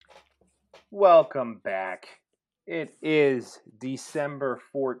Welcome back. It is December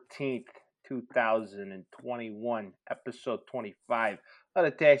 14th, 2021, episode 25 of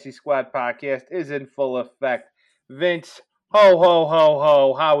the Taxi Squad podcast is in full effect. Vince, ho, ho, ho,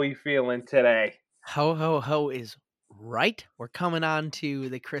 ho, how we feeling today? Ho, ho, ho is right. We're coming on to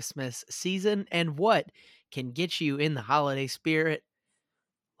the Christmas season, and what can get you in the holiday spirit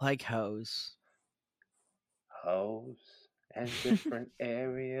like hoes? Hoes and different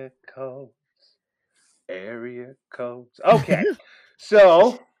area codes. Okay,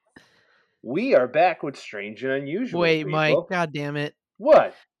 so we are back with Strange and Unusual, Wait, Mike, people. god damn it.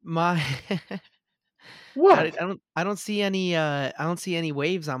 What? My What? I don't see any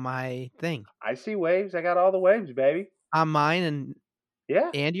waves on my thing. I see waves. I got all the waves, baby. On mine Yeah,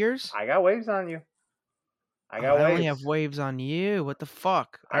 and yours? I got waves on you. I Oh, got I only have waves. waves on you. What the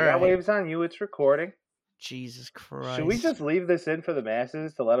fuck? I All got right. waves on you. It's recording. Jesus Should we Christ. just leave this in for the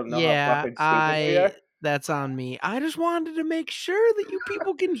masses to let them know how Yeah, fucking stupid we are? that's on me. I just wanted to make sure that you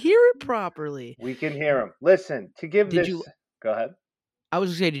people can hear it properly. We can hear them. Listen, to give Did this... you Go ahead. I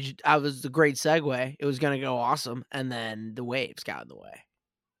was gonna say, I was a great segue. It was gonna go awesome, and then the waves got in the way.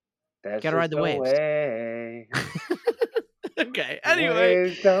 That's Gotta ride just the the waves. way. Okay. Anyway,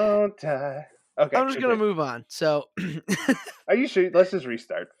 Waves don't die. Okay, I'm just gonna move on. So, Are you sure? Let's just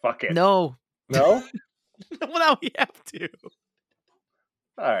restart. Fuck it. no, No? well, now we have to.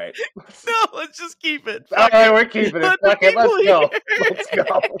 All right. No, let's just keep it. All Fuck right, it. we're keeping it. Let the Fuck it. Let's people go. hear Let's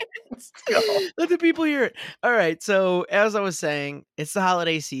go. Let's go. Let the people hear it. All right. So, as I was saying, it's the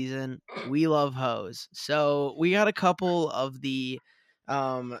holiday season. We love hoes. So we got a couple of the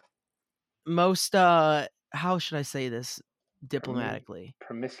most how should I say this diplomatically?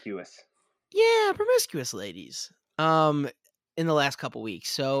 Promiscuous. Yeah, promiscuous ladies. In the last couple weeks.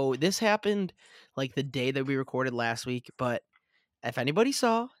 So this happened like the day that we recorded last week, but if anybody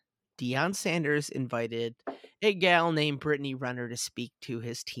saw, Deion Sanders invited a gal named Brittany Renner to speak to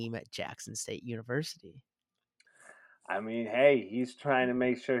his team at Jackson State University. I mean, hey, he's trying to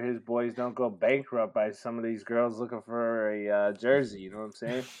make sure his boys don't go bankrupt by some of these girls looking for a jersey. You know what I'm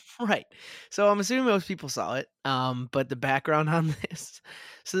saying? Right. So I'm assuming most people saw it. But the background on this.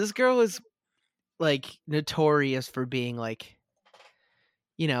 So this girl is like notorious for being like,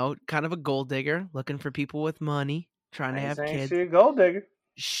 you know, kind of a gold digger, looking for people with money, trying I to ain't have saying kids. she a gold digger.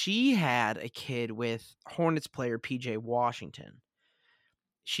 She had a kid with Hornets player PJ Washington.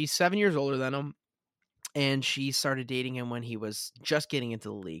 She's 7 years older than him, and she started dating him when he was just getting into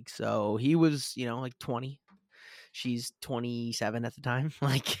the league. So he was, you know, like 20. She's 27 at the time.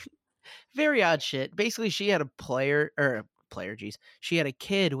 Like, very odd shit. Basically, she had she had a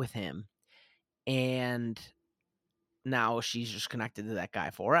kid with him, and now she's just connected to that guy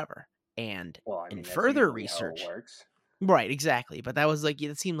forever. And Well, I mean, in that's further usually how it research, works. right, exactly. But that was like,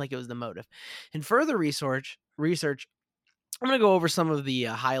 it seemed like it was the motive. In further research, I'm going to go over some of the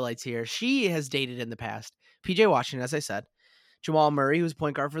highlights here. She has dated in the past PJ Washington, as I said, Jamal Murray, who's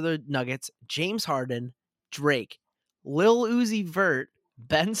point guard for the Nuggets, James Harden, Drake, Lil Uzi Vert,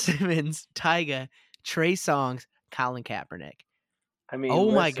 Ben Simmons, Tyga, Trey Songz, Colin Kaepernick. I mean,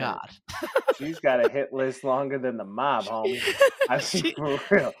 Oh my listen, God. she's got a hit list longer than the mob, homie. I mean,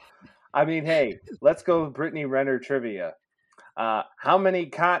 for real. I mean, hey, let's go with Brittany Renner trivia. How many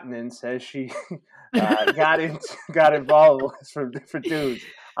continents has she got involved with for different dudes?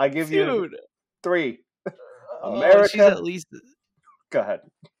 I'll give you Dude. 3. Oh, America. she's at least. Go ahead.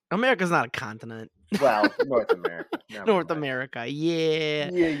 America's not a continent. Well, North America. North America.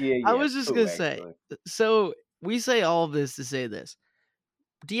 Yeah. Yeah. I was just going to say. So we say all of this to say this.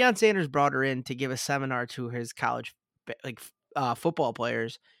 Deion Sanders brought her in to give a seminar to his college football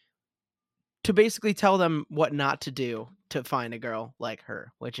players to basically tell them what not to do to find a girl like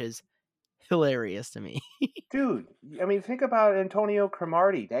her, which is hilarious to me. Dude, I mean, think about Antonio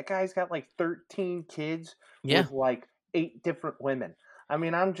Cromartie. That guy's got like 13 kids with like 8 different women. I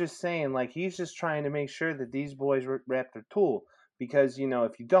mean, I'm just saying, like, he's just trying to make sure that these boys wrap their tool because, you know,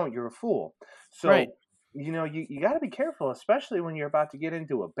 if you don't, you're a fool. So, Right. You know, you got to be careful, especially when you're about to get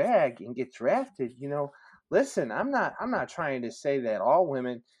into a bag and get drafted. You know, listen, I'm not trying to say that all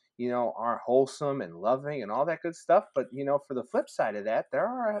women, you know, are wholesome and loving and all that good stuff. But, you know, for the flip side of that, there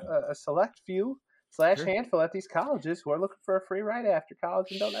are a select few / handful at these colleges who are looking for a free ride after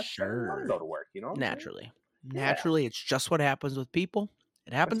college and don't necessarily want to go to work, you know? Naturally. Yeah. It's just what happens with people.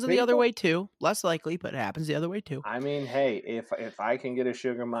 It happens the other way too. Less likely, but it happens the other way too. I mean, hey, if I can get a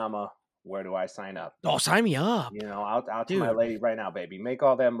sugar mama, where do I sign up? Oh, sign me up. You know, out to my lady right now, baby. Make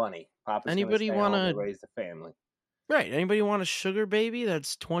all that money. Papa's anybody want to raise the family? Right. Anybody want a sugar baby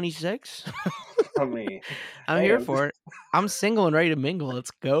that's 26? I mean, I'm hey, here for it. I'm single and ready to mingle.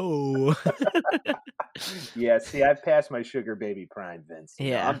 Let's go. yeah. See, I've passed my sugar baby prime, Vince.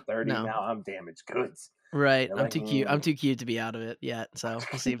 Yeah, I'm 30 no. now. I'm damaged goods. Right. They're I'm like, too cute. I'm too cute to be out of it yet. So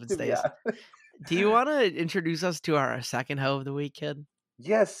we'll see if it to be stays. honest. Do you want to introduce us to our second hoe of the week, kid?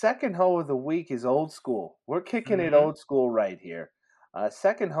 Yes, second hoe of the week is old school. We're kicking it Mm-hmm. old school right here.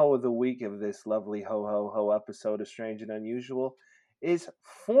 Second hoe of the week of this lovely ho ho ho episode of Strange and Unusual is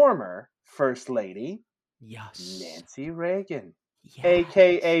former First Lady Yes. Nancy Reagan, Yes.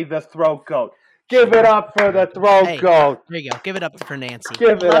 aka the throat goat. Give it up for the throat Hey, goat. there you go. Give it up for Nancy.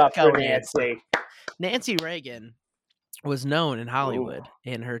 Give it Let's up go, for Nancy. Nancy. Nancy Reagan was known in Ooh, Hollywood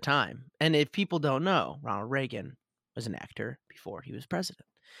in her time. And if people don't know, Ronald Reagan was an actor before he was president.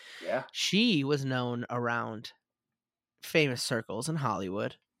 yeah, She was known around famous circles in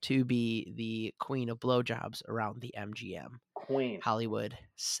Hollywood to be the queen of blowjobs around the MGM queen. Hollywood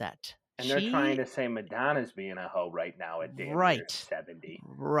set. And they're trying She to say Madonna's being a hoe right now at damn near right. 70.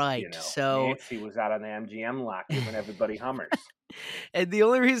 Right. So Nancy was out on the MGM lot giving everybody Hummers. and the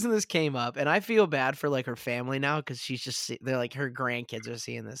only reason this came up, and I feel bad for like her family now because she's just they're like her grandkids are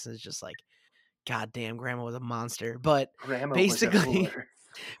seeing this and it's just like, God damn, grandma was a monster. But Grandma was a basically, hooer.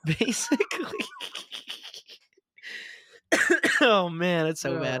 basically, oh man, it's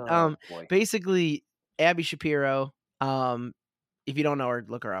so bad. Oh boy. Basically, Abby Shapiro. If you don't know her,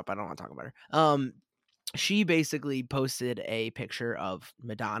 look her up. I don't want to talk about her. She basically posted a picture of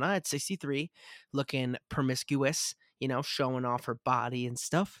Madonna at 63 looking promiscuous, showing off her body and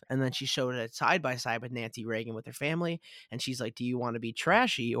stuff. And then she showed it side by side with Nancy Reagan with her family. And she's like, do you want to be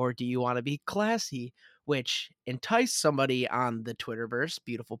trashy or do you want to be classy? Which enticed somebody on the Twitterverse,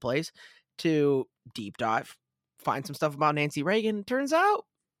 beautiful place, to deep dive, find some stuff about Nancy Reagan. Turns out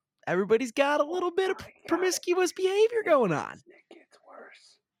everybody's got a little bit of My God. promiscuous behavior going on. It gets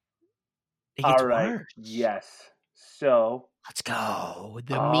worse. It gets All right. worse. Yes. So. Let's go.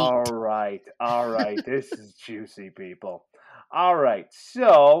 The All meat. right. All right. This is juicy, people. All right.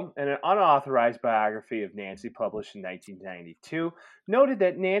 So, in an unauthorized biography of Nancy published in 1992, noted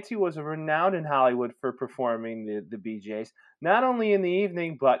that Nancy was renowned in Hollywood for performing the BJs, not only in the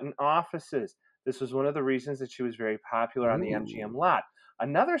evening, but in offices. This was one of the reasons that she was very popular on the MGM Ooh. lot.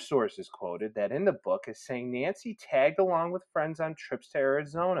 Another source is quoted that in the book is saying Nancy tagged along with friends on trips to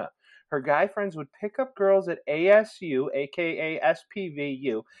Arizona. Her guy friends would pick up girls at ASU, aka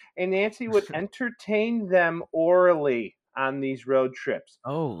SPVU, and Nancy would entertain them orally on these road trips.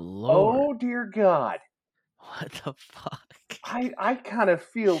 Oh Lord. Oh dear God. What the fuck? I kind of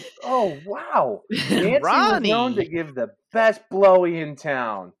feel, oh wow. Nancy was known to Ronnie. give the best blowy in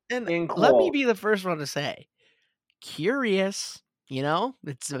town. And In let me quote. be the first one to say, curious,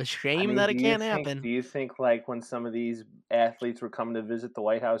 it's a I shame mean, that it can't happen. do you think like when some of these athletes were coming to visit the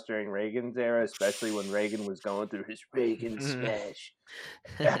White House during Reagan's era, especially when Reagan was going through his Reagan smash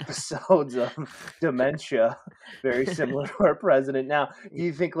episodes of dementia, very similar to our president now. Do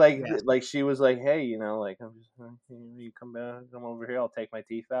you think like Yes. like she was like, hey, like I'm just you come back, come over here, I'll take my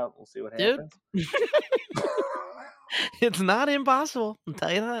teeth out, we'll see what Dude. happens. It's not impossible. I'll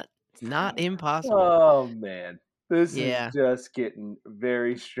tell you that. It's not impossible. Oh man. This is Yeah. just getting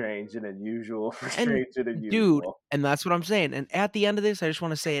very strange and unusual for And strange and dude, unusual. and that's what I'm saying. And at the end of this, I just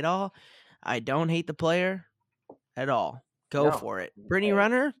want to say it all. I don't hate the player at all. Go No. for it. Brittany Hey.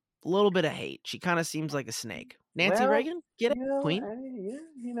 Renner, a little bit of hate. She kind of seems like a snake. Nancy Well, Reagan, get it, queen.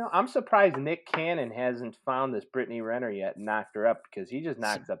 I'm surprised Nick Cannon hasn't found this Brittany Renner yet and knocked her up because he just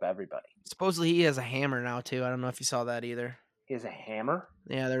knocks up everybody. Supposedly he has a hammer now too. I don't know if you saw that either. He has a hammer?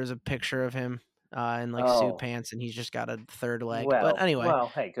 Yeah, there was a picture of him in like suit pants, and he's just got a third leg. But anyway,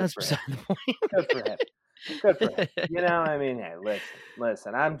 hey, good that's for him. beside the point. Good for him. Good for him. I mean, hey,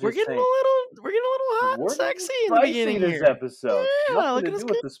 listen. I'm just We're getting saying. a little hot and We're getting sexy in the spicy beginning this here. episode. Yeah, Nothing look to at us do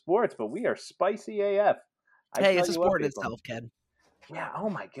go. with the sports, but we are spicy AF. Hey, it's a tell you what, sport in people. itself, kid. Yeah, oh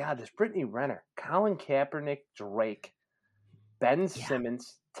my God, this Brittany Renner, Colin Kaepernick, Drake, Ben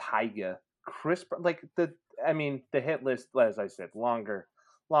Simmons, Tyga, Chris, the hit list, as I said, longer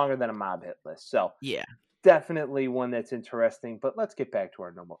than a mob hit list. So Yeah. definitely one that's interesting. But let's get back to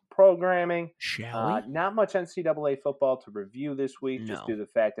our normal programming. Shall we? Not much NCAA football to review this week, just No. due to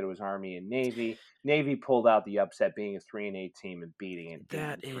the fact that it was Army and Navy. Navy pulled out the upset, being a 3-8 team and beating an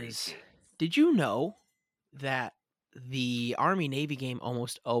 8-3 team. Did you know that the Army Navy game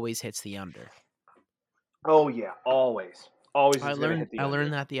almost always hits the under? Oh yeah, always. Always I is going to hit the under.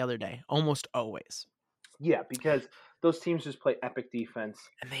 learned that the other day. Almost always. Yeah, because those teams just play epic defense.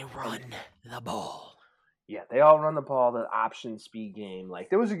 And they run the ball. Yeah, they all run the ball, the option speed game. Like,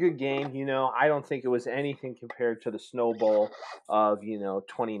 there was a good game, I don't think it was anything compared to the Snow Bowl of,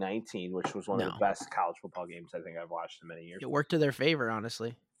 2019, which was one of the No, best college football games I think I've watched in many years. it worked to their favor,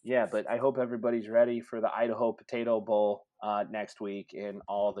 honestly. Yeah, but I hope everybody's ready for the Idaho Potato Bowl next week and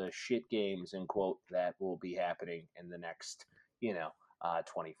all the shit games, in quote, that will be happening in the next,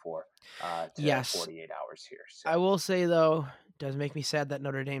 24 to Yes, 48 hours here. I So, will say though, it does make me sad that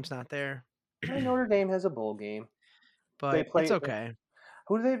Notre Dame's not there, Notre Dame has a bowl game. They but it's play, okay.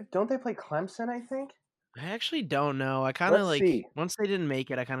 who do they, don't they play Clemson, I think? I actually don't know. I kind of Let's like see. once they didn't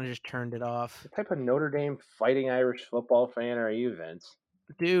make it, I kind of just turned it off. What type of Notre Dame fighting Irish football fan are you, Vince?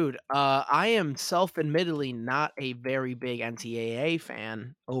 Dude, I am self-admittedly not a very big NCAA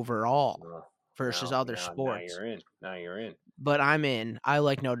fan overall Well, versus other now sports, you're in. Now you're in. but I'm in. I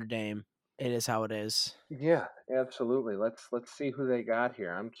like Notre Dame. It is how it is. Yeah, absolutely. Let's see who they got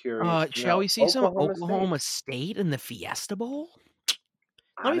here. I'm curious. Shall we see some Oklahoma State. Oklahoma State in the Fiesta Bowl?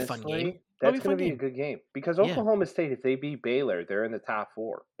 That'll be a fun game. Honestly, That'll be that's a going fun to be a game. good game because Yeah. Oklahoma State, if they beat Baylor, they're in the top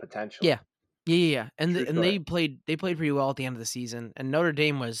four potentially. Yeah. Yeah. And True and story. they played pretty well at the end of the season. And Notre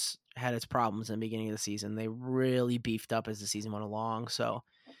Dame had its problems in the beginning of the season. They really beefed up as the season went along. So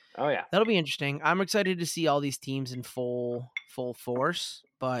Oh yeah, that'll be interesting. I'm excited to see all these teams in full force.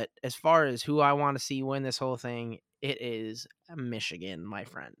 But as far as who I want to see win this whole thing, it is Michigan, my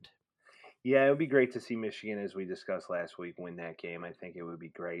friend. yeah. It would be great to see Michigan, as we discussed last week, win that game. I think it would be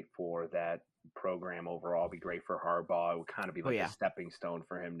great for that program overall. It'd be great for Harbaugh. It would kind of be Oh like a yeah. stepping stone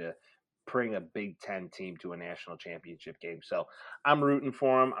for him to bring a Big Ten team to a national championship game. So I'm rooting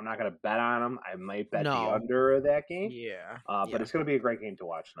for him. I'm not going to bet on him. I might bet the No. under of that game, Yeah. but Yeah. it's going to be a great game to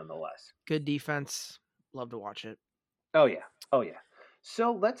watch nonetheless. Good defense. Love to watch it. Oh yeah, oh yeah.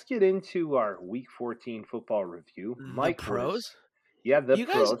 So let's get into our Week 14 football review. The Mike, pros? the You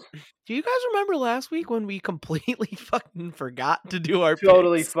guys pros. do you guys remember last week when we completely fucking forgot to do our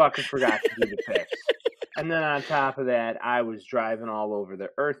Totally picks? fucking forgot to do the picks. And then on top of that, I was driving all over the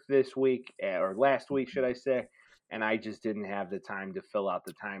earth this week, or last week, should I say, and I just didn't have the time to fill out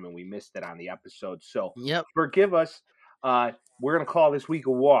the time, and we missed it on the episode. So Yep. forgive us. We're going to call this week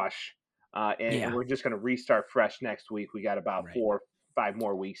a wash, and Yeah. we're just going to restart fresh next week. We got about Right. 4 or 5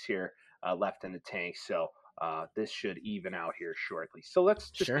 more weeks here left in the tank, so this should even out here shortly. So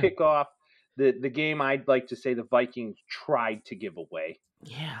let's just Sure. kick off the game. I'd like to say the Vikings tried to give away.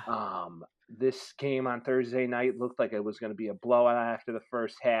 Yeah. This game on Thursday night looked like it was going to be a blowout after the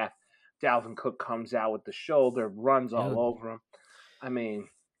first half. Dalvin Cook comes out with the shoulder, runs all Dude. over him. I mean,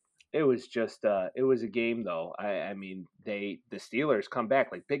 it was just it was a game though. I mean, the Steelers come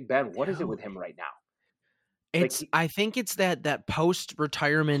back like Big Ben. What is it with him right now? I think it's that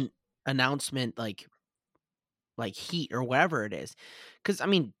post-retirement announcement like heat or whatever it is. Cuz I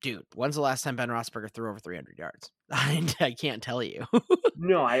mean, dude, when's the last time Ben Roethlisberger threw over 300 yards? I can't tell you.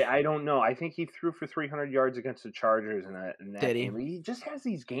 No, I don't know. I think he threw for 300 yards against the Chargers in that Did he? game. He just has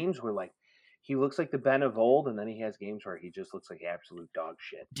these games where like he looks like the Ben of old, and then he has games where he just looks like absolute dog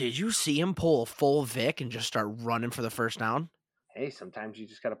shit. Did you see him pull a full Vic and just start running for the first down? Hey, sometimes you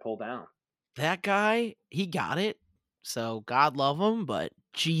just got to pull down. That guy, he got it. So God love him, but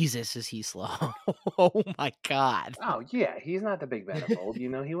Jesus is he slow. Oh my God. Oh yeah, he's not the Big Ben of old. He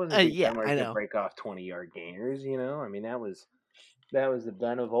wasn't Big Yeah, Ben where I he could know. break off 20-yard gainers. I mean that was the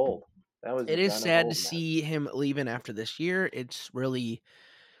Ben of old. That was It the is Ben of sad to old, man. see him leaving after this year.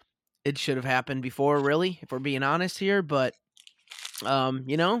 It should have happened before, really, if we're being honest here. But get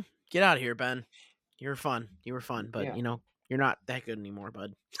out of here, Ben. You were fun, but Yeah, you're not that good anymore,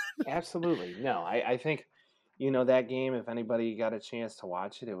 bud. absolutely. No, I think that game. If anybody got a chance to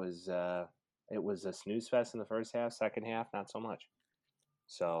watch it, it was a snooze fest in the first half. Second half, not so much.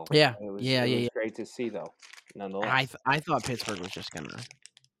 So Yeah, it was yeah. great to see though. I Nonetheless, I thought Pittsburgh was just gonna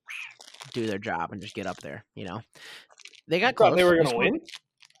do their job and just get up there. They you got thought they close. were going to win?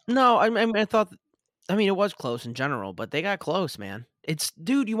 No, I thought. I mean, it was close in general, but they got close, man.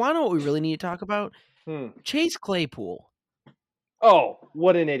 Dude. You want to know what we really need to talk about? Chase Claypool. Oh,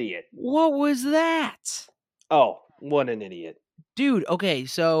 what an idiot! What was that? Oh, what an idiot! Dude, okay,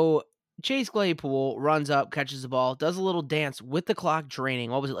 so Chase Claypool runs up, catches the ball, does a little dance with the clock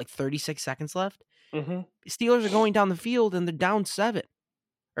draining. What was it, like 36 seconds left? Mm-hmm. Steelers are going down the field and they're down 7.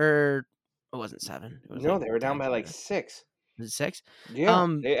 Or it wasn't 7. It was No, like they were down 10 by like something. 6. Was it 6? Yeah,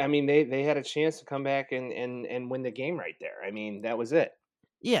 they had a chance to come back and win the game right there. I mean, that was it.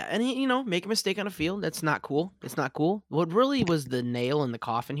 Yeah, and he, make a mistake on a field. That's not cool. It's not cool. What really was the nail in the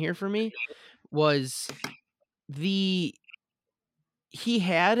coffin here for me was he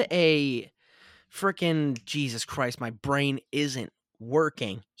had a freaking Jesus Christ, my brain isn't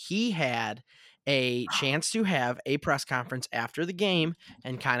working. He had a chance to have a press conference after the game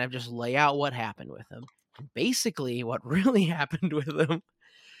and kind of just lay out what happened with him. And basically, what really happened with him,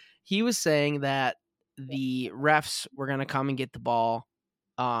 he was saying that the refs were going to come and get the ball.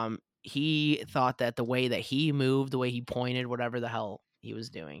 He thought that the way that he moved, the way he pointed, whatever the hell he was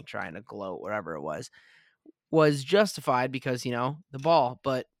doing, trying to gloat, whatever it was justified because, the ball,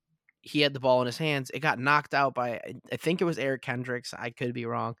 but he had the ball in his hands. It got knocked out by, I think it was Eric Kendricks. I could be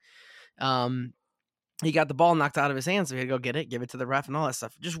wrong. He got the ball knocked out of his hands, so he had to go get it, give it to the ref and all that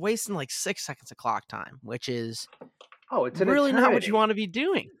stuff. Just wasting like 6 seconds of clock time, which is it's an really not what eternity. you want to be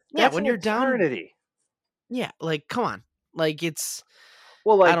doing. That's when an you're down. eternity. Yeah, like, come on. Like, it's,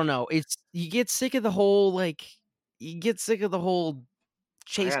 Well, like, I don't know. It's, you get sick of the whole,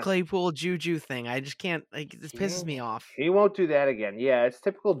 Chase man, Claypool Juju thing. I just can't, like, this pisses me off. he won't do that again. Yeah, it's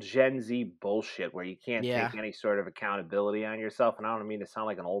typical Gen Z bullshit where you can't Yeah. take any sort of accountability on yourself. And I don't mean to sound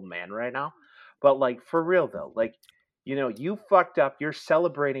like an old man right now, but like for real though, like, you fucked up. You're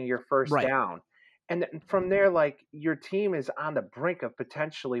celebrating your first Right. down. And then from there, like, your team is on the brink of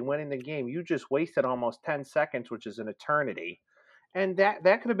potentially winning the game. You just wasted almost 10 seconds, which is an eternity. And that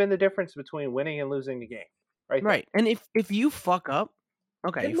could have been the difference between winning and losing the game. Right there. Right. And if you fuck up,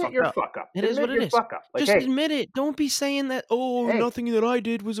 okay, you Admit fucked your up. fuck up. It is Admit what it your is. fuck up. Like, Just hey, admit it. Don't be saying that, hey, nothing that I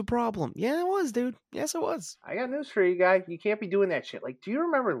did was a problem. Yeah, it was, dude. Yes, it was. I got news for you, guy. You can't be doing that shit. Like, do you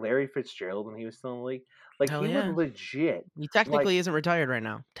remember Larry Fitzgerald when he was still in the league? Like, Hell he yeah. would legit. He technically isn't retired right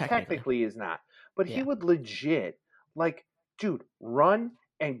now. Technically is not. But he Yeah. would legit, like, dude, run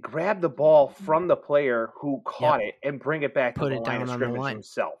and grab the ball from the player who caught it and bring it back to Put the it line down of on the scrimmage line.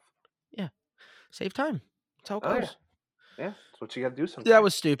 himself. Yeah. Save time. That's how it Oh, goes. yeah. That's what you got to do sometimes. That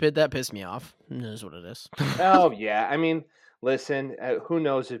was stupid. That pissed me off. It is what it is. Oh, yeah. I mean, listen, who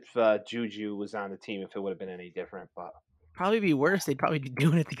knows if Juju was on the team, if it would have been any different. But Probably be worse. They'd probably be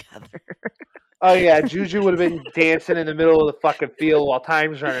doing it together. oh, yeah. Juju would have been dancing in the middle of the fucking field while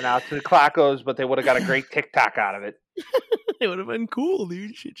time's running out to the clock goes, but they would have got a great TikTok out of it. It would have been cool, dude.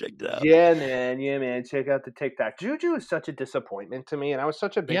 You should check it out. Yeah, man. Check out the TikTok. Juju is such a disappointment to me, and I was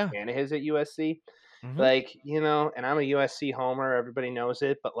such a big fan of his at USC. Mhm. Like, and I'm a USC homer. Everybody knows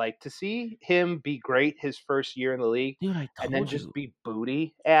it. But, like, to see him be great his first year in the league Dude, I and then told just you. be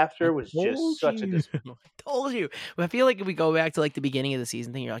booty after was Told just such a you. disappointment. I told you. But I feel like if we go back to like the beginning of the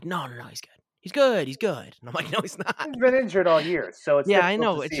season thing, you're like, no, he's good. He's good. He's good. And I'm like, no, he's not. He's been injured all year, so it's Yeah, I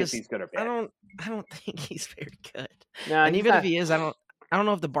difficult know. to It's see just if he's good or bad. I don't think he's very good. No, And he's even not. if he is, I don't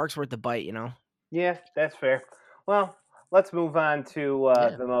know if the bark's worth the bite, Yeah, that's fair. Well, let's move on to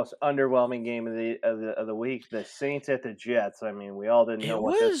the most underwhelming game of the week: the Saints at the Jets. I mean, we all didn't know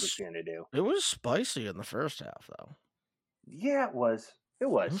what this was going to do. It was spicy in the first half, though. Yeah, it was. It It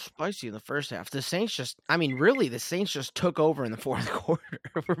was was. spicy in the first half. The Saints the Saints just took over in the fourth quarter,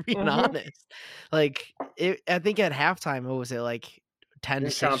 if we're being Mhm. honest. Like, I think at halftime, what was it, like 10 to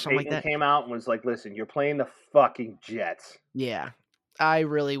 6 Sean or something like Payton that? came out and was like, "Listen, you're playing the fucking Jets." Yeah. I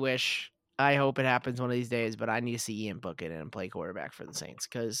really I hope it happens one of these days, but I need to see Ian book it and play quarterback for the Saints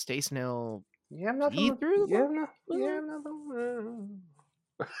because Taysom Hill, You have he nothing. threw the You have ball. no. You have nothing.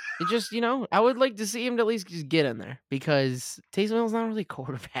 It just, I would like to see him to at least just get in there because Taysom Hill's not really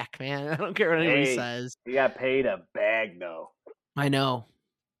quarterback, man. I don't care what anybody Hey, says. he got paid a bag though. I know.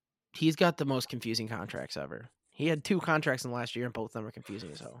 He's got the most confusing contracts ever. He had 2 contracts in the last year, and both of them are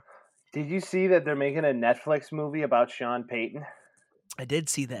confusing as hell. Did you see that they're making a Netflix movie about Sean Payton? I did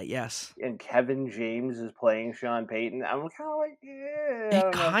see that, yes. And Kevin James is playing Sean Payton. I'm kind of like, yeah. I It don't know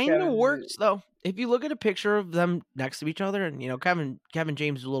if kind of Kevin- works, though. If you look at a picture of them next to each other, and, Kevin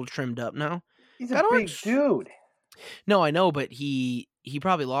James is a little trimmed up now. He's a Kinda big works. dude. No, I know, but he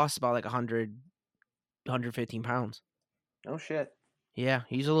probably lost about like 115 pounds. No shit. Yeah,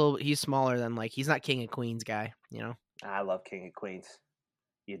 he's smaller than, like, he's not King of Queens guy, I love King of Queens.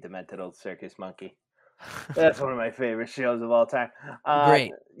 You demented old circus monkey. That's one of my favorite shows of all time.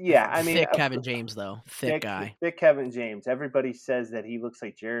 Great. Yeah, I mean, thick Kevin James, though. Thick guy. Thick Kevin James. Everybody says that he looks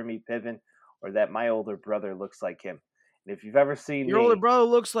like Jeremy Piven or that my older brother looks like him. And if you've ever seen Your older brother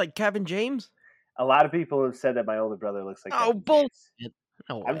looks like Kevin James? a lot of people have said that my older brother looks like Kevin bullshit. James.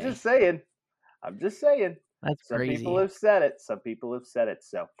 No way. I'm just saying. That's Some crazy. people have said it.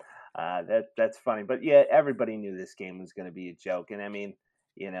 So that's funny. But yeah, everybody knew this game was going to be a joke. And I mean,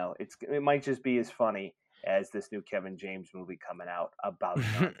 it might just be as funny as this new Kevin James movie coming out about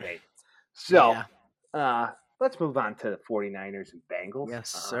Sean Payton. So let's move on to the 49ers and Bengals. Yes,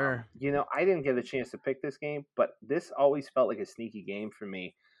 sir. I didn't get a chance to pick this game, but this always felt like a sneaky game for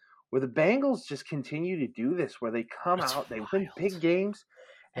me where the Bengals just continue to do this, where they come out, they win big games,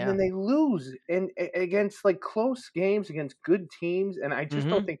 and Yeah. then they lose against like close games against good teams, and I just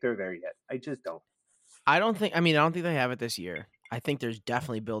don't Mhm. think they're there yet. I just don't. I don't think I don't think they have it this year. I think there's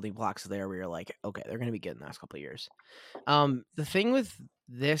definitely building blocks there where you're like, "Okay, they're gonna be good in the next couple of years." The thing with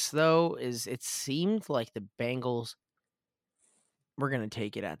this, though, is it seemed like the Bengals were gonna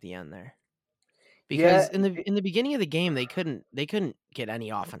take it at the end there. Yeah, Because in the beginning of the game, they couldn't get any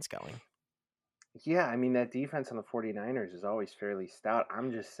offense going. yeah, I mean that defense on the 49ers is always fairly stout.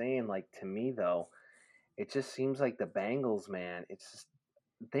 I'm just saying, like, to me though, it just seems like the Bengals, man, it's just,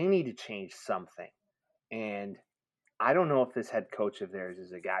 they need to change something. And I don't know if this head coach of theirs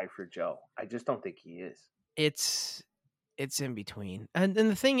is a guy for Joe. I just don't think he is. It's it's in between. And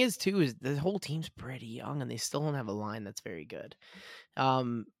the thing is too is the whole team's pretty young and they still don't have a line that's very good.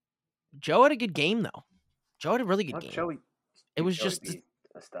 Um, Joe had a good game though. Joe had a really good Not game. Joey. It Dude, was Joey just B's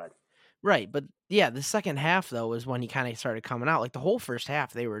a stud. right, but yeah, the second half though was when he kind of started coming out. Like the whole first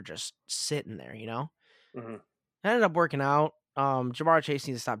half, they were just sitting there, you know. Hmm. It ended up working out. Jamar Chase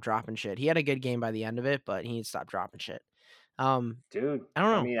needs to stop dropping shit. He had a good game by the end of it, but he needs to stop dropping shit. Um, Dude, I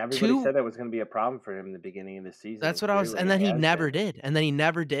don't I know. mean, everybody Two said that was going to be a problem for him in the beginning of the season, That's and what I was, clearly and it then he has never been. did, and then he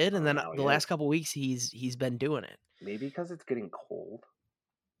never did, and Oh, then now he the is. last couple weeks he's been doing it. Maybe because it's getting cold,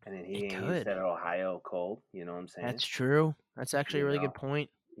 and then he It ain't used to could. that Ohio cold. You know what I'm saying? That's true. That's actually a You really know, good point.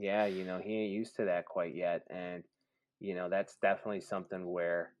 yeah, he ain't used to that quite yet, and that's definitely something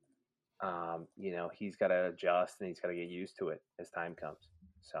where he's got to adjust and he's got to get used to it as time comes.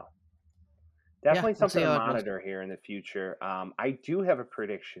 So Yeah, definitely we'll see something to how it goes. monitor here in the future. I do have a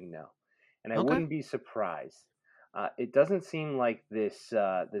prediction though, and I Okay. wouldn't be surprised. It doesn't seem like this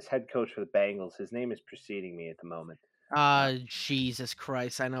head coach for the Bengals. His name is preceding me at the moment. Uh, Jesus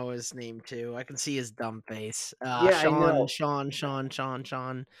Christ, I know his name too. I can see his dumb face. yeah, I know.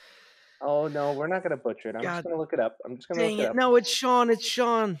 Sean. Oh no, we're not gonna butcher it. I'm just God gonna look it up. I'm just gonna look dang it it! up. No, it's Sean. It's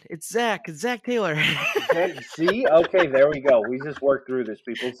Sean. It's Zach. It's Zach Taylor. Zach, see, okay, there we go. We just worked through this,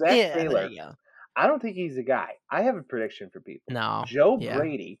 people. Zach Yeah, there Taylor. you go. I don't think he's a guy. I have a prediction for people. No, Joe yeah,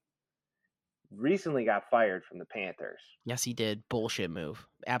 Brady recently got fired from the Panthers. yes, he did. Bullshit move.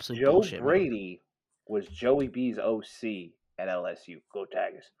 Absolute Joe bullshit move. Brady was Joey B's OC at LSU. Go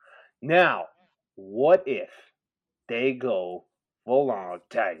Tigers. Now, what if they go full on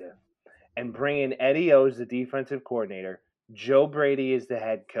Tiger and bring in Eddie O as the defensive coordinator, Joe Brady is the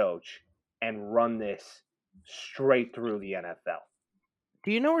head coach, and run this straight through the NFL?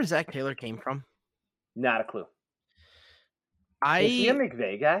 Do you know where Zach Taylor came from? Not a clue. Is he a I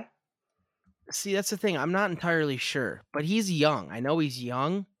McVay guy? See, that's the thing. I'm not entirely sure, but he's young. I know he's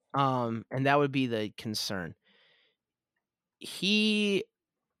young. And that would be the concern. He,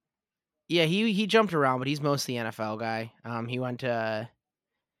 yeah, he jumped around, but he's mostly NFL guy. He went to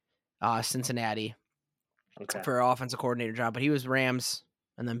Cincinnati Okay. for an offensive coordinator job, but he was Rams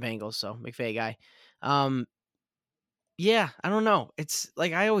and then Bengals, so McVay guy. Um, yeah, I don't know. It's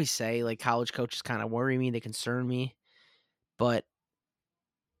like I always say, like college coaches kind of worry me, they concern me, but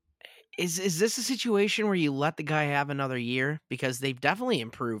is this a situation where you let the guy have another year? Because they've definitely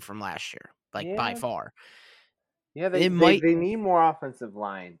improved from last year, like by Yeah, far. yeah, they, It they might they need more offensive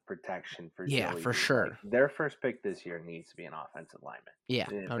line protection for Yeah, Joey for B. Like sure. their first pick this year needs to be an offensive lineman. Yeah,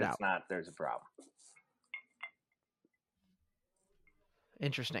 If no it's doubt. not, there's a problem.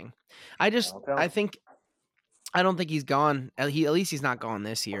 Interesting. I'll tell I him. think I don't think he's gone. At least he's not gone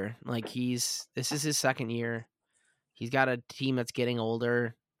this year. Like this is his second year. He's got a team that's getting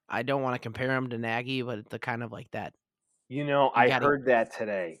older. I don't want to compare him to Nagy, but the kind of like that. You I got to heard that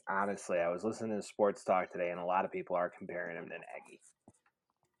today. Honestly, I was listening to sports talk today, and a lot of people are comparing him to Nagy.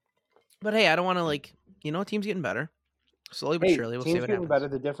 But hey, I don't want to team's getting better. Slowly but Hey, surely, we'll see team's what getting better.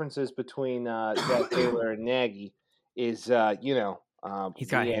 happens. The differences between Zach Taylor and Nagy is, He's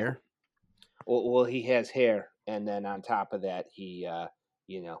got we hair. well, he has hair, and then on top of that, he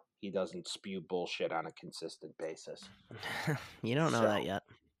doesn't spew bullshit on a consistent basis. You don't know that So, yet.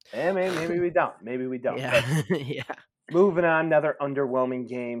 maybe we don't. Maybe we don't. But Yeah. Yeah. moving on, another underwhelming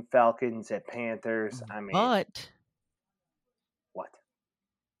game: Falcons at Panthers. I mean, But what?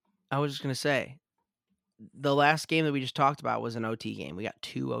 I was just going to say the last game that we just talked about was an OT game. We got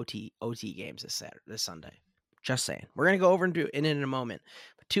two OT games this Sunday. Just saying. We're gonna go over and do it in a moment.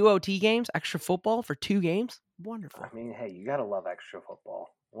 But two OT games, extra football for 2 games. Wonderful. I mean, hey, you gotta love extra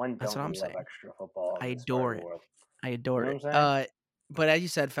football. When That's don't what we I'm love saying. extra football I in this part of adore the it. world? I You adore know what it. I'm saying? But as you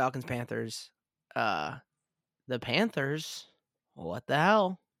said, Falcons Panthers. The Panthers. What the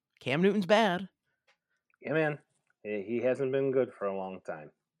hell? Cam Newton's bad. Yeah, man. He hasn't been good for a long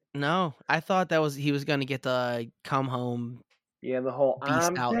time. No, I thought he was gonna get the come home. Yeah, the whole beast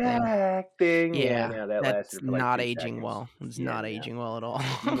 "I'm out thing. back" thing. Yeah, Yeah, no, that that's lasted for like not 2 aging seconds. well. It's Yeah, not no. aging well at all.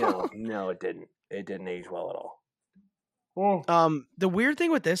 No, no, it didn't. It didn't age well at all. Mm. The weird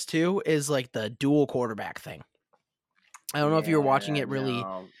thing with this too is like the dual quarterback thing. I don't know if you were watching Yeah, it really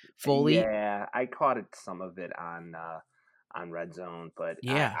no. fully. Yeah, I caught it some of it on Red Zone, but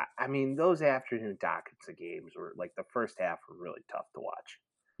Yeah. I mean those afternoon dockets of games were like the first half were really tough to watch.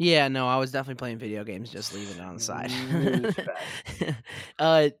 Yeah, no, I was definitely playing video games, just leaving it on the side. Snooze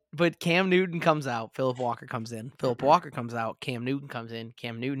fest. But Cam Newton comes out, Philip Walker comes in. Philip Walker comes out, Cam Newton comes in.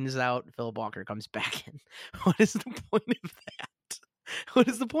 Cam Newton's out, Philip Walker comes back in. What is the point of that? What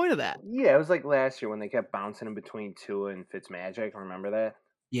is the point of that? Yeah, it was like last year when they kept bouncing in between Tua and Fitzmagic. Remember that?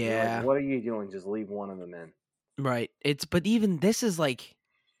 You're like, Yeah, what are you doing? Just leave one of them in. right. But even this is like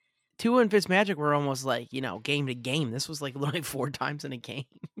Tua and Fitzmagic were almost like, game to game. This was like literally 4 times in a game.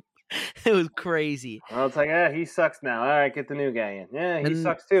 It was crazy. Well, it's like, he sucks now. All right, get the new guy in. Yeah, he And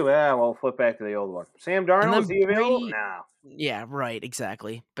sucks too. Yeah, well, flip back to the old one. Sam and Darnold, is then he available? Brady. No. Yeah, right,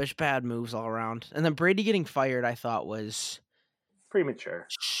 exactly. Bad moves all around. And then Brady getting fired, I thought Premature.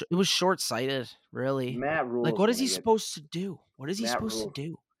 it was short-sighted, really. Matt Like, Rule's what is gonna he get supposed to do? What is he Matt supposed to Rule.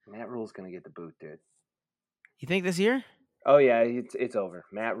 do? Matt Rule's gonna get the boot, dude. You think this year? Oh yeah, it's over.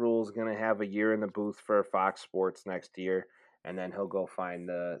 Matt Rule's gonna have a year in the booth for Fox Sports next year, and then he'll go find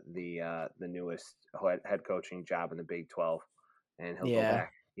the newest head coaching job in the Big 12, and he'll go Yeah.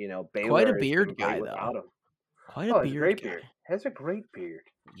 back. You know, Quite a Baylor has been beard great guy, though. without him. Quite a Oh, has a beard great guy. beard. Has a great beard.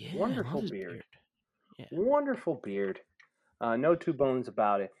 Yeah, I love Wonderful his beard. beard. Yeah. Wonderful beard. No two bones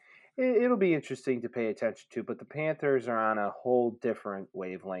about it. It'll be interesting to pay attention to, but the Panthers are on a whole different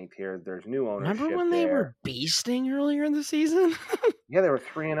wavelength here. There's new Remember ownership when they were there. beasting earlier in the season? Yeah, they were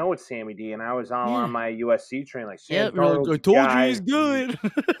 3-0 with Sammy D, and I was all on Yeah. my USC train like Sam Yep, you're like, Darnold's "I a told you guy. he's good."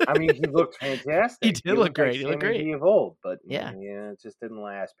 I mean, he looked He fantastic. did He look looked like great, he looked Sammy great. D of old, but Yeah. yeah, it just didn't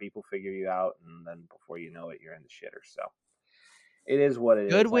last. People figure you out, and then before you know it, you're in the shitter. So it is what it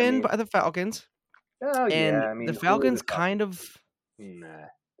Good is. I win mean, by the Falcons, oh yeah. and I the mean, who are the Falcons kind Falcons? of Nah,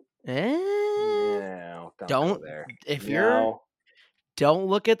 eh, no, don't go don't there. if you're No. don't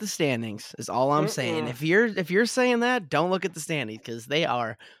look at the standings is all I'm saying. Mm-mm. If you're saying that, don't look at the standings because they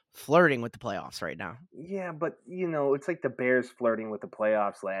are flirting with the playoffs right now. Yeah, but it's like the Bears flirting with the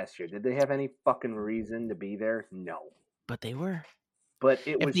playoffs last year. Did they have any fucking reason to be there? No. But they were. But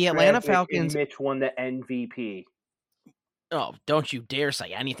it If was the Atlanta tragic, and Falcons Mitch won the MVP. Oh, don't you dare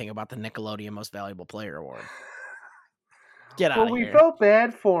say anything about the Nickelodeon Most Valuable Player Award. Get out Well, of we here. felt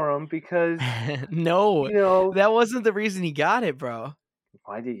bad for him because, No, you know, that wasn't the reason he got it, bro.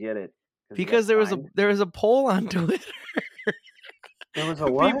 why did you get it? Because he got Because there was fined? a poll on Twitter. There was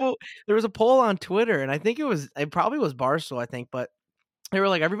a what? There was a poll on Twitter, and I think it probably was Barstool, I think, but they were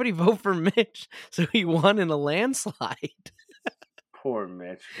like, everybody vote for Mitch, so he won in a landslide. Poor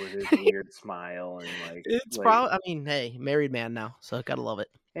Mitch with his weird smile and It's probably, I mean, hey, married man now, so gotta love it.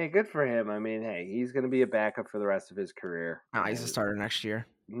 hey, good for him. I mean, hey, he's gonna be a backup for the rest of his career. Nah, he's a And starter next year.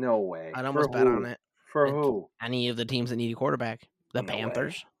 no way. I'd For almost bet on who? it. For It's who? any of the teams that need a quarterback. The No way.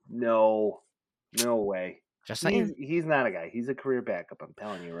 Panthers. No way. Just saying. He's not a guy. He's a career backup. I'm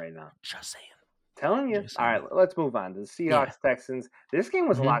telling you right now. Just saying. Telling you. Just All saying. right, let's move on to the Yeah. Seahawks Texans. This game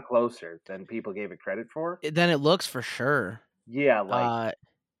was a Mhm. lot closer than people gave it credit for. Then it looks for sure. Yeah, like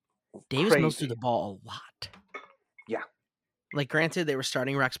Davis Mills threw crazy. the ball a lot. Yeah. Like, granted, they were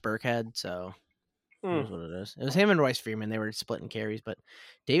starting Rex Burkhead, so knows what it is. It was him and Royce Freeman. They were splitting carries, but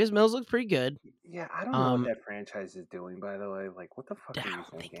Davis Mills looked pretty good. Yeah, I don't know what that franchise is doing, by the way. Like, what the fuck I are you don't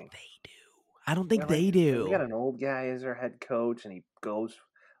think thinking? they do. I don't think They're they like, do. They got an old guy as their head coach, and he goes,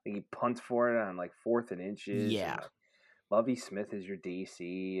 he punts for it on like 4th and inches. Yeah. And, like, Lovie Smith is your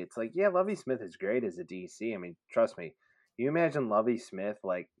DC. It's like, yeah, Lovie Smith is great as a DC. I mean, trust me. You imagine Lovie Smith,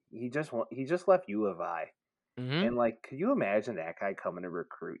 like he just left U of I, and like, could you imagine that guy coming to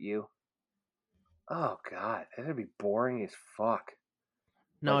recruit you? Oh God, that'd be boring as fuck.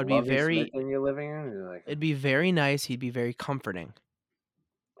 No, Like it'd be Lovie Smith very in your living room. You're like, it'd be very nice. He'd be very comforting.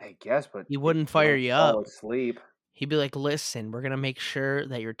 I guess, but He if wouldn't you fire don't you fall up. asleep, He'd be like, "Listen, we're gonna make sure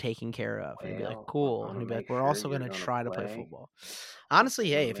that you're taken care of." And he'd be like, well, we're "Cool." And gonna he'd be like, make "We're sure also you're gonna gonna try to play play. football." Honestly,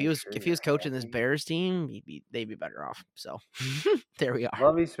 We're hey, gonna if he make was sure if he you're was coaching this happy. Bears team, they'd be better off. So there we are.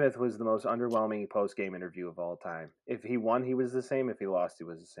 Lovie Smith was the most underwhelming post-game interview of all time. If he won, he was the same. If he lost, he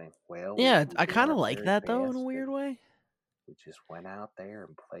was the same. Well, Yeah, we I did kind of our like very that though in a best, weird and way. we just went out there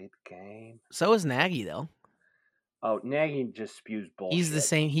and played the game. So is Nagy though. Oh, Nagy just spews bullshit. He's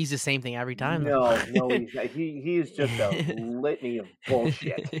the same thing every time, No, no, though. he's not. He is just a litany of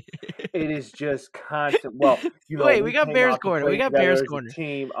bullshit. It is just constant. Well, Wait, we we got came Bears out to corner. We play got together Bears as a corner.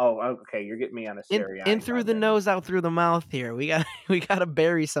 team. Oh, okay. You're getting me on a In Sirianni through the bender now. nose, out through the mouth here. We got to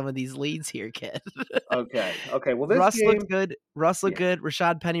bury some of these leads here, kid. Okay. Okay. Well, this Russ looked game, good. Russ looked yeah. good.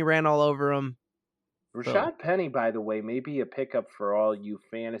 Rashad Penny ran all over him. Boom. Rashad Penny, by the way, may be a pickup for all you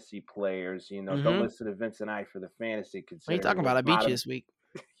fantasy players. Don't Mhm. listen to Vince and I for the fantasy, What are you considering talking we're about? I beat you bottom. this week.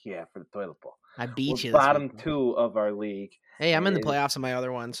 Yeah, for the toilet bowl. I We're beat you this week. bottom two of our league, Hey, I'm and in the it playoffs in my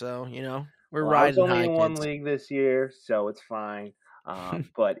other one, so we're Well, I was riding only high, in one kids. league this year, so it's fine.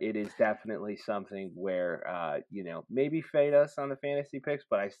 But it is definitely something where maybe fade us on the fantasy picks,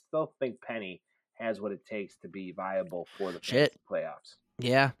 but I still think Penny has what it takes to be viable for the Shit. fantasy playoffs.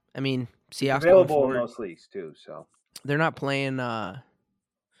 Yeah, I mean, He's Seahawks going available in forward. most leagues too, so They're not playing.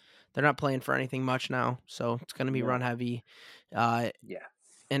 They're not playing for anything much now, so it's going to be run no, heavy. Uh, yeah,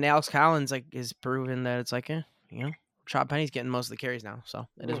 and Alex Collins is proven that it's Chop Penny's getting most of the carries now, so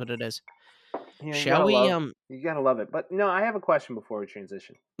it is Mm. what it is. yeah, Shall we? you gotta love it. But no, I have a question before we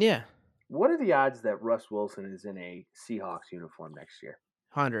transition. Yeah, What are the odds that Russ Wilson is in a Seahawks uniform next year?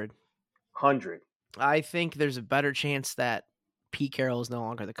 100. 100. I think there's a better chance that Pete Carroll is no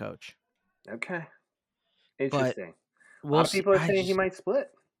longer the coach, Okay, but interesting. A we'll lot of see. people are saying he might split.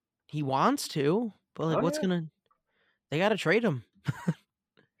 He wants to, but Oh what's yeah, gonna? They got to trade him.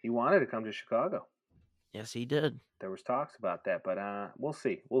 he wanted to come to Chicago. Yes, he did. There was talks about that, but we'll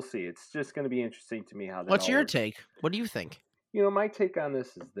see. We'll see. It's just going to be interesting to me how that What's all your works. take? What do you think? My take on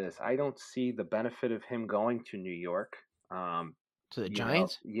this is this: I don't see the benefit of him going to New York. To the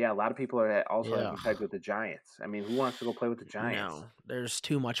Giants? Yeah, a lot of people are also Yeah. having pegged with the Giants. I mean, who wants to go play with the Giants? No, there's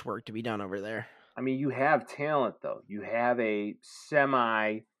too much work to be done over there. I mean, you have talent though. You have a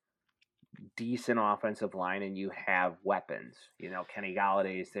semi decent offensive line, and you have weapons. Kenny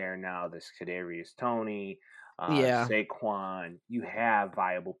Galladay is there now. This Kadarius Tony, Yeah, Saquon. You have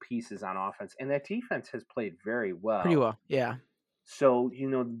viable pieces on offense, and that defense has played very pretty well. well. Yeah. So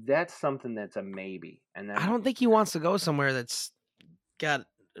that's something that's a maybe. And I then don't think he wants to go somewhere that's got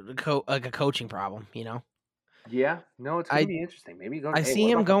like a coaching problem, yeah, no, it's going to I be interesting. Maybe go to I hey, see what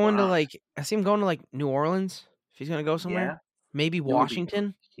him about the going to Browns? New Orleans if he's going to go somewhere. Yeah, Maybe he would be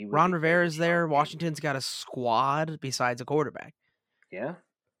Washington. he would Ron be great with Rivera's Sean there. McVay. Washington's got a squad besides a quarterback. Yeah,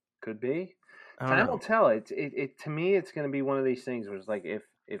 could be. I don't Time will know. tell. It to me, it's going to be one of these things where it's like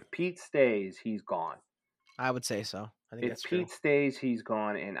if Pete stays, he's gone. I would say so. I think If that's true. Pete stays, he's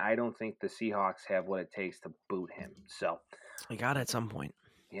gone, and I don't think the Seahawks have what it takes to boot him. So, We got it at some point.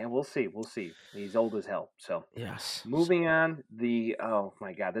 yeah, we'll see. We'll see. He's old as hell. So, Yes. moving on. Oh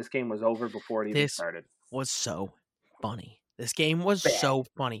my God, this game was over before it even This started. was so funny. This game was Bad, so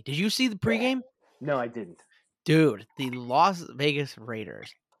funny. Did you see the bad. pregame? No, I didn't. Dude, the Las Vegas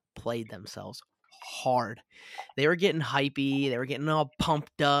Raiders played themselves hard. They were getting hypey. They were getting all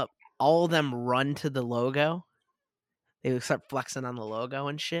pumped up. All of them run to the logo. They would start flexing on the logo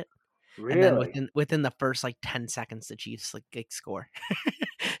and shit. And then Really, within the first 10 seconds, the Chiefs score.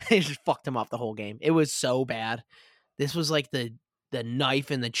 They just fucked them off the whole game. It was so bad. This was like the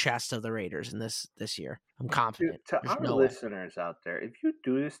knife in the chest of the Raiders in this year. I'm dude. confident. To There's our no way. listeners out there, if you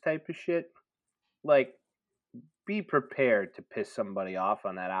do this type of shit, like, be prepared to piss somebody off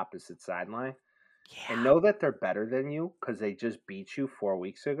on that opposite sideline. And Yeah. know that they're better than you because they just beat you 4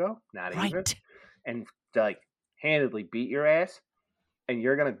 weeks ago, not even, Right. and like handedly beat your ass. And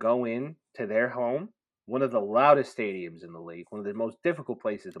you're gonna go in to their home, one of the loudest stadiums in the league, one of the most difficult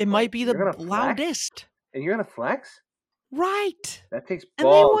places to It play. might be You're the gonna flex, loudest. and you're gonna flex. Right. That takes And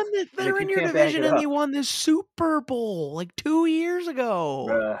they balls. won And if they're you in your can't back division it and they up, won the Super Bowl 2 years ago.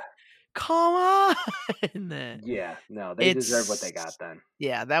 bruh, Come on. yeah, no, they deserve what they It's got then.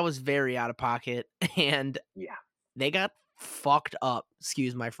 yeah, that was very out of pocket and Yeah, they got fucked up,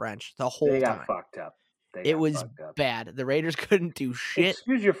 excuse my French, the they whole got time. fucked up. They It got was fucked up. bad. The Raiders couldn't do shit.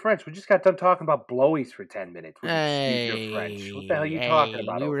 Excuse your French. We just got done talking about blowies for 10 minutes with excuse your French. What the hell are Hey, you talking hey,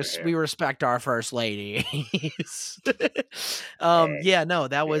 about over we here? respect our first ladies. Hey, Yeah, no,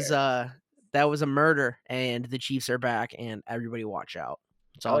 there. that was a murder, and the Chiefs are back, and everybody watch out.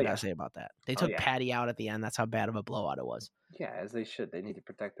 That's all Oh, I yeah. gotta say about that. They Oh, took yeah. Patty out at the end. That's how bad of a blowout it was. Yeah, as they should. They need to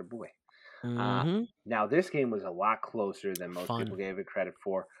protect their boy. Uh, Mm-hmm. Now, this game was a lot closer than most people Fun, gave it credit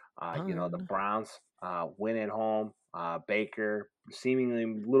for. The fun. Browns win at home. Baker seemingly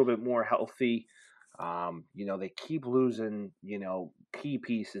a little bit more healthy. They keep losing, key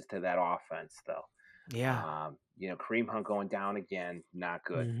pieces to that offense, though. Yeah. Kareem Hunt going down again, not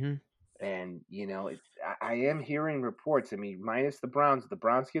good. Mm-hmm. And, I am hearing reports. I mean, minus the Browns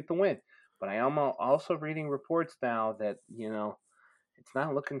get the win. But I am also reading reports now that, it's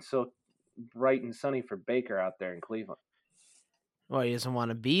not looking so bright and sunny for Baker out there in Cleveland. Well, he doesn't want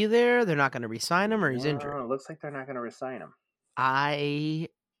to be there. They're not going to re-sign him, or he's injured. No, it looks like they're not going to resign him. I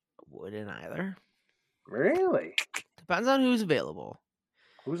wouldn't either. Really? Depends on who's available.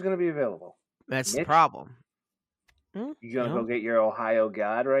 Who's going to be available? That's the Mitch? problem. You going to go get your Ohio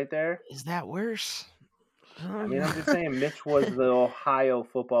God right there? Is that worse? I mean, I'm just saying Mitch was the Ohio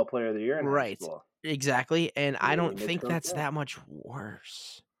Football Player of the Year in high school. Exactly, and I Maybe don't Mitch think goes that's there. that much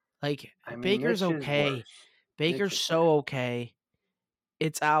worse. Like, I mean, Baker's Mitch is okay. worse. Baker's Mitch is so okay.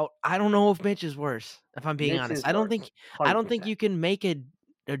 It's out. I don't know if Mitch is worse, if I'm being Mitch honest. is I don't worse. think 100%. you can make a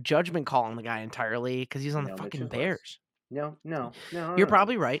judgment call on the guy entirely because he's on the No, Mitch fucking is worse. Bears. No. You're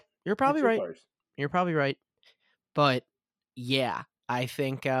probably right. You're probably Mitch is right. worse. You're probably right. But yeah, I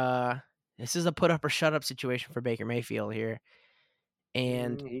think this is a put up or shut up situation for Baker Mayfield here.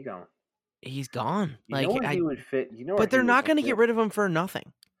 And he's gone. You know where he would fit? But they're not going to get rid of him for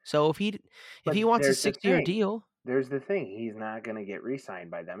nothing. So if he wants a 6-year deal, there's the thing. He's not going to get re-signed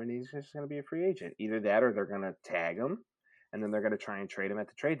by them, and he's just going to be a free agent. Either that, or they're going to tag him, and then they're going to try and trade him at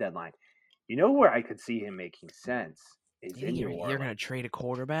the trade deadline. You know where I could see him making sense is in New Orleans. You're going to trade a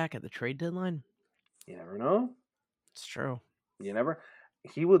quarterback at the trade deadline? You never know. It's true. You never.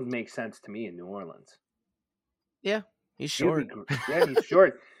 He would make sense to me in New Orleans. Yeah, he's short. He's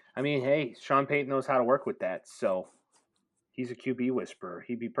short. I mean, hey, Sean Payton knows how to work with that, so he's a QB whisperer.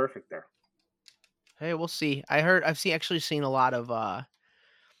 He'd be perfect there. Hey, we'll see. I've actually seen a lot of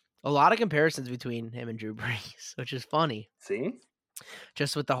comparisons between him and Drew Brees, which is funny. See?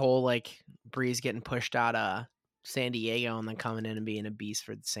 Just with the whole Brees getting pushed out of San Diego and then coming in and being a beast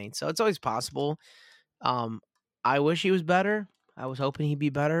for the Saints. So it's always possible. I wish he was better. I was hoping he'd be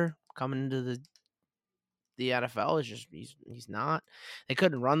better coming into the NFL. It's just he's not. They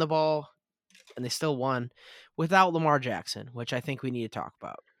couldn't run the ball, and they still won without Lamar Jackson, which I think we need to talk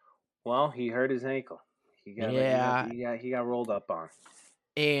about. Well, he hurt his ankle. He got rolled up on.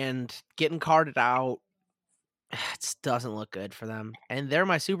 And getting carted out, it doesn't look good for them. And they're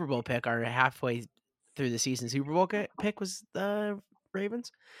my Super Bowl pick. Our halfway through the season Super Bowl pick was the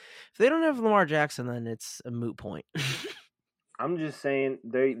Ravens. If they don't have Lamar Jackson, then it's a moot point. I'm just saying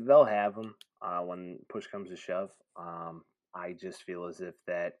they'll have him when push comes to shove. I just feel as if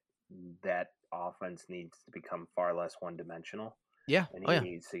that offense needs to become far less one-dimensional. Yeah. And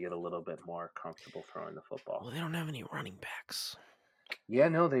he needs to get a little bit more comfortable throwing the football. Well, they don't have any running backs. Yeah,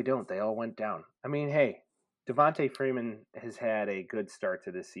 no, they don't. They all went down. I mean, hey, Devontae Freeman has had a good start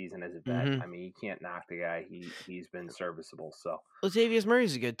to this season as a vet. Mm-hmm. I mean, you can't knock the guy. He's been serviceable. So Latavius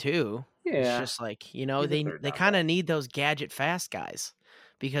Murray's good too. Yeah, it's just they kind of need those gadget fast guys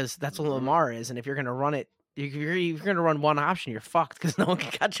because that's what Lamar is. And if you're gonna run it, if you're gonna run one option, you're fucked because no one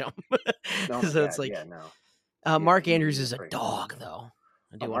can catch him. Mark Andrews is a dog, though.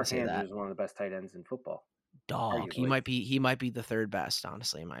 I do want to say that. Mark Andrews is one of the best tight ends in football. Dog. Arguably. He might be the third best,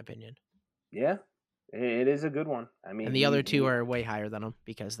 honestly, in my opinion. Yeah, it is a good one. I mean, and the other two are way higher than him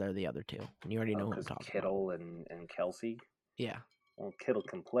because they're the other two, and you already know who I'm talking Kittle about. and Kelsey. Yeah. Well, Kittle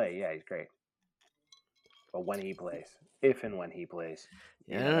can play. Yeah, he's great. But when he plays, if and when he plays.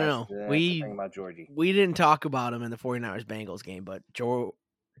 Yeah, I don't know. That's the thing about Georgie. We didn't talk about him in the 49ers-Bengals game, but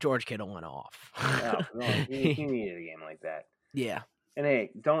George Kittle went off. He needed a game like that. Yeah. And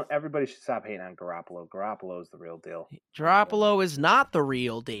hey, everybody should stop hating on Garoppolo. Garoppolo is the real deal. Garoppolo is not the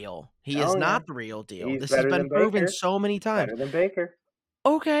real deal. He is not the real deal. This has been proven so many times. Better than Baker.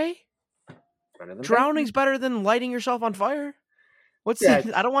 Okay. Better than Drowning's better than lighting yourself on fire.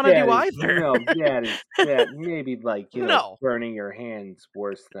 I don't want to do either. Maybe burning your hands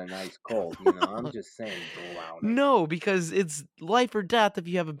worse than ice cold. I'm just saying drowning. No, because it's life or death if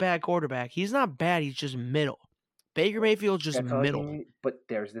you have a bad quarterback. He's not bad. He's just middle. Baker Mayfield's just middle. But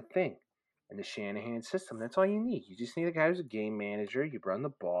there's the thing. In the Shanahan system, that's all you need. You just need a guy who's a game manager. You run the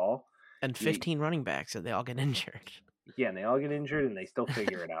ball. And 15 running backs, and they all get injured. Yeah, and they all get injured, and they still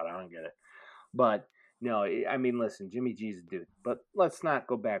figure it out. I don't get it. But, no, I mean, listen, Jimmy G's a dude. But let's not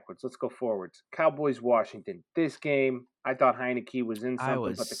go backwards. Let's go forwards. Cowboys-Washington. This game, I thought Heineke was in something. I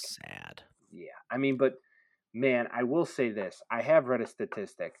was sad. Yeah, I mean, but, man, I will say this. I have read a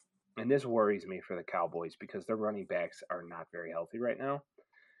statistic. And this worries me for the Cowboys because their running backs are not very healthy right now.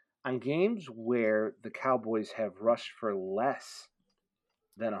 On games where the Cowboys have rushed for less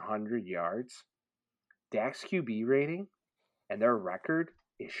than 100 yards, Dak's QB rating and their record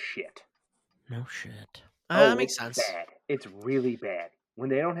is shit. No shit. That makes sense. Bad. It's really bad. When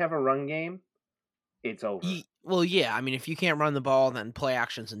they don't have a run game, it's over. Well, yeah. I mean, if you can't run the ball, then play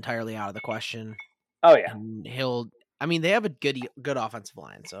action's entirely out of the question. Oh, yeah. And I mean, they have a good offensive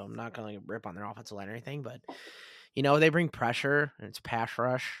line, so I'm not going to rip on their offensive line or anything, but they bring pressure and it's pass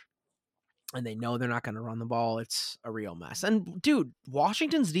rush, and they know they're not going to run the ball. It's a real mess. And dude,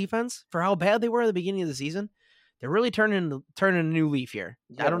 Washington's defense, for how bad they were at the beginning of the season, they're really turning a new leaf here.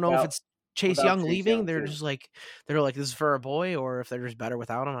 Yeah, I don't know if it's Chase without Young Chase leaving. Young They're too. just like this is for a boy, or if they're just better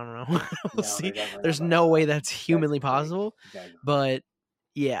without him. I don't know. We'll No, see. they're definitely There's not better no way without him. that's humanly That's a possible. big. But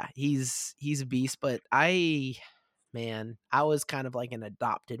yeah, he's a beast. But I was kind of like an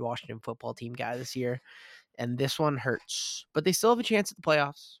adopted Washington football team guy this year, and this one hurts. But they still have a chance at the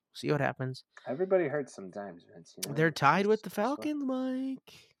playoffs. See what happens. Everybody hurts sometimes, Vince. They're tied with the Falcons,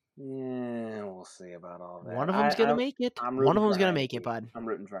 Mike. Yeah, we'll see about all that. One of them's gonna make it. I'm One rooting of for them's gonna make it, Heineke. bud. I'm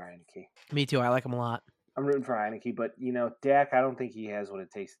rooting for Heineke. Me too. I like him a lot. I'm rooting for Heineke, but Dak, I don't think he has what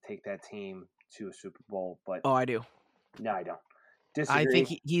it takes to take that team to a Super Bowl. But Oh, I do. no, I don't. I Disagree.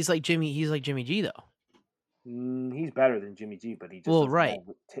 think he's like Jimmy. He's like Jimmy G, though. He's better than Jimmy G, but he just Well, doesn't right.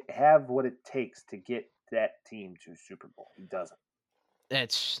 have what it takes to get that team to Super Bowl. He doesn't.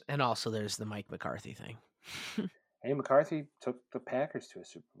 And also there's the Mike McCarthy thing. Hey, McCarthy took the Packers to a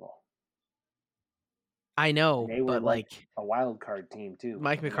Super Bowl. I know, They were but like a wild card team too.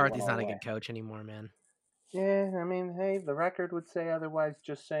 Mike McCarthy's not a good coach anymore, man. Yeah, I mean, hey, the record would say otherwise.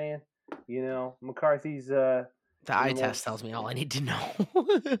 Just saying, McCarthy's the eye test tells me all I need to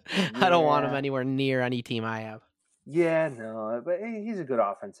know. I don't want him anywhere near any team I have. Yeah, no, but he's a good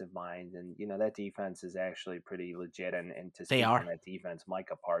offensive mind, and that defense is actually pretty legit. And to speak on that defense,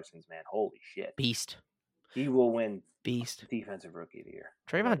 Micah Parsons, man, holy shit, beast. He will win beast defensive rookie of the year.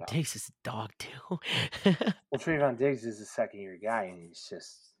 Trayvon Diggs is a dog too. Well, Trayvon Diggs is a second-year guy, and he's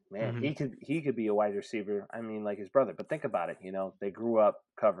just man. He could be a wide receiver. I mean, like his brother. But think about it. They grew up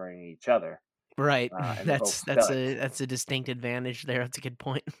covering each other. Right. That's a distinct advantage there. That's a good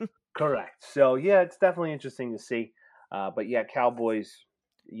point. Correct. So yeah, it's definitely interesting to see. But yeah, Cowboys,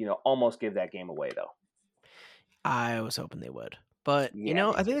 almost gave that game away though. I was hoping they would, but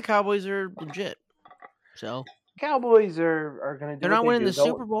I think the Cowboys are legit. So Cowboys are going to do. They're not winning the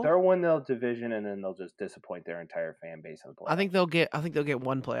Super Bowl. They'll win the division, and then they'll just disappoint their entire fan base in the playoffs. I think they'll get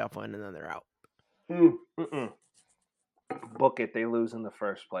one playoff win, and then they're out. Book it. They lose in the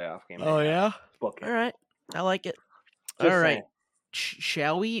first playoff game. Oh yeah. Book it. All right. I like it. All right.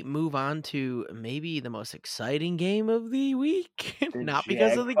 Shall we move on to maybe the most exciting game of the week? Not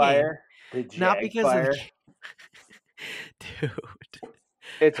because of the game. Not because of the game. Dude.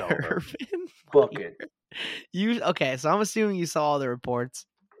 It's over. Book it. Okay, so I'm assuming you saw all the reports.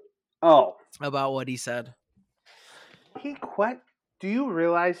 Oh. About what he said. He quit. Do you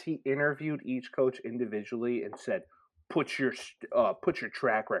realize he interviewed each coach individually and said, put your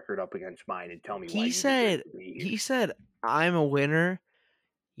track record up against mine and tell me why he said, I'm a winner,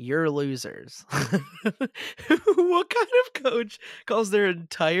 you're losers. What kind of coach calls their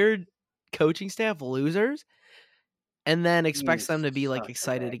entire coaching staff losers and then expects them to be like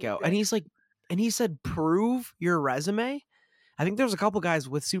excited to go? And he said, prove your resume. I think there's a couple guys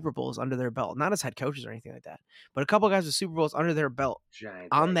with Super Bowls under their belt, not as head coaches or anything like that, but a couple guys with Super Bowls under their belt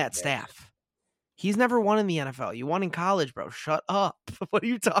on that staff. He's never won in the NFL. You won in college, bro. Shut up. What are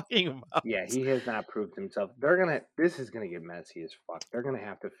you talking about? Yeah, he has not proved himself. This is gonna get messy as fuck. They're gonna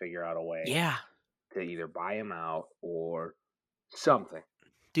have to figure out a way. Yeah. To either buy him out or something.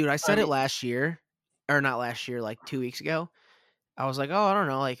 Dude, I said it last year, or not last year, like 2 weeks ago. I was like, oh, I don't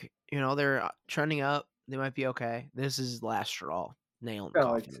know, like they're trending up. They might be okay. This is last straw. Nail in the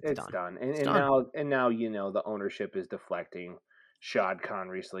coffin. It's done. And now the ownership is deflecting. Shad Khan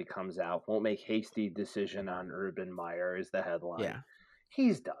recently comes out. Won't make hasty decision on Urban Meyer is the headline. Yeah.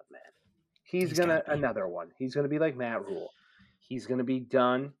 He's done, man. He's gonna another one. He's gonna be like Matt Rule. He's gonna be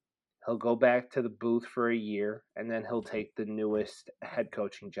done. He'll go back to the booth for a year, and then he'll take the newest head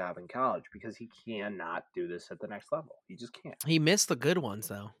coaching job in college because he cannot do this at the next level. He just can't. He missed the good ones,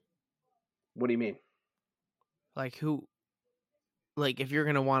 though. What do you mean? Like who? Like if you're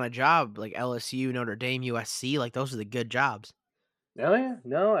gonna want a job like LSU, Notre Dame, USC, like those are the good jobs. Oh yeah,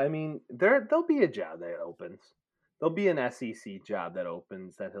 no, I mean there'll be a job that opens. There'll be an SEC job that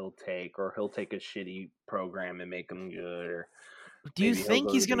opens that he'll take, or he'll take a shitty program and make them good. Or do you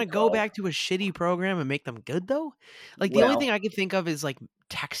think he's gonna go back to a shitty program and make them good though? Like the only thing I could think of is like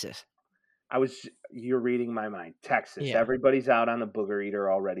Texas. You're reading my mind. Texas. Yeah. Everybody's out on the booger eater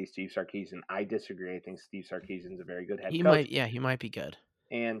already, Steve Sarkisian. I disagree. I think Steve Sarkisian's a very good head coach. He might be good.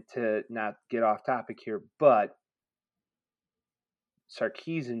 And to not get off topic here, but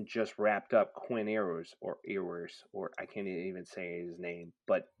Sarkisian just wrapped up Quinn Ewers, or I can't even say his name,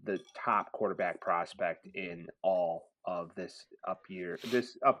 but the top quarterback prospect in all of this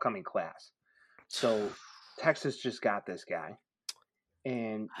upcoming class. So Texas just got this guy.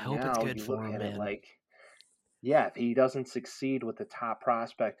 And I hope it's now good you look for him, at it man. like, yeah, if he doesn't succeed with the top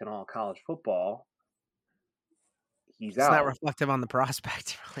prospect in all college football, he's It's not out. reflective on the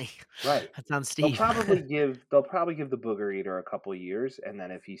prospect, really. Right. That's on They'll Steve. probably give the booger eater a couple of years, and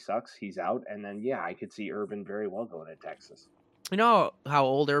then if he sucks, he's out. And then yeah, I could see Urban very well going to Texas. You know how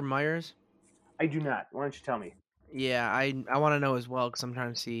old Urban Meyer is? I do not. Why don't you tell me? Yeah, I want to know as well because I'm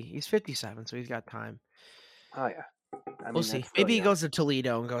trying to see. He's 57, so he's got time. Oh yeah. I We'll mean see. that's still Maybe he young. goes to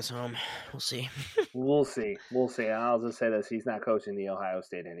Toledo and goes home. We'll see. We'll see. We'll see. And I'll just say this: he's not coaching the Ohio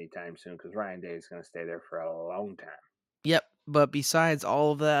State anytime soon because Ryan Day is going to stay there for a long time. Yep. But besides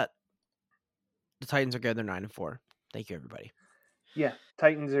all of that, the Titans are good. They're 9-4. Thank you, everybody. Yeah,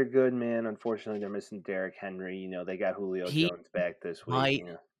 Titans are good, man. Unfortunately, they're missing Derrick Henry. You know, they got Julio He Jones back this week. might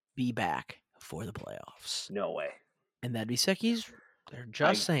Yeah, be back for the playoffs, no way. and that'd be sick. They're just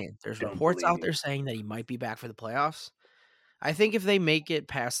I saying. There's don't reports believe out you. there saying that he might be back for the playoffs. I think if they make it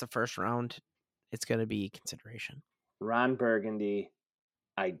past the first round, it's going to be consideration. Ron Burgundy,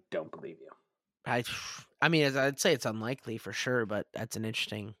 I don't believe you. I mean, I'd say it's unlikely for sure, but that's an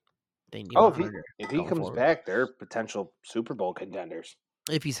interesting thing to Oh, monitor if he going comes forward. back, they're potential Super Bowl contenders.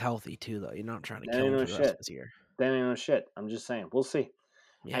 If he's healthy too, though, you're not trying to That kill ain't him no for the rest of shit. this year. That ain't no shit. I'm just saying. We'll see.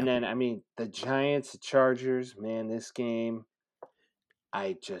 Yeah, And then, I mean, the Giants, the Chargers, man, this game,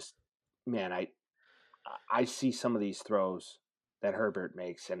 I just, man, I see some of these throws that Herbert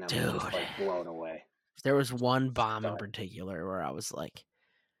makes, and I'm just dude. like blown away. There was one bomb in Stud. particular where I was like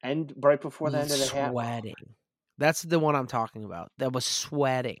And right before the end of the half, sweating. That's the one I'm talking about. That was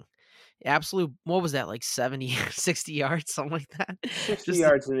sweating. Absolute, what was that, like 70, 60 yards, something like that? 60 Just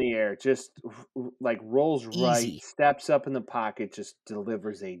yards in the air, just like rolls right, easy. steps up in the pocket, just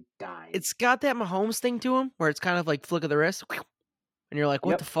delivers a dime. It's got that Mahomes thing to him where it's kind of like flick of the wrist, and you're like,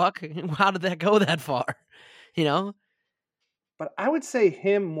 what the Yep. fuck? How did that go that far? You know? But I would say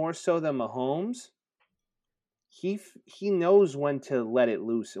him more so than Mahomes. He knows when to let it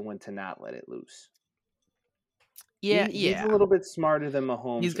loose and when to not let it loose. Yeah, He's yeah. a little bit smarter than He's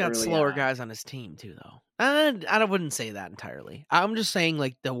Mahomes got early slower on. guys on his team too, though. I wouldn't say that entirely. I'm just saying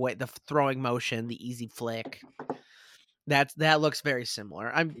like the throwing motion, the easy flick. That looks very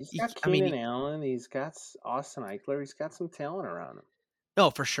similar. He's got I mean, Keenan Allen. He's got Austin Eichler. He's got some talent around him. no,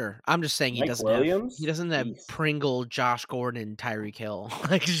 for sure. I'm just saying he Mike doesn't Williams, have beast. Pringle, Josh Gordon, Tyreek Hill,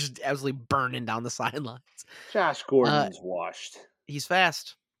 like just absolutely burning down the sidelines. Josh Uh, Gordon's washed. he's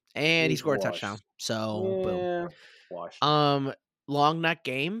fast and he He's scored a touchdown. washed. So boom. Yeah, washed. Long neck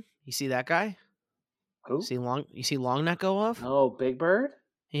game. You see that guy? Who? You see long neck go off? Oh, Big Bird?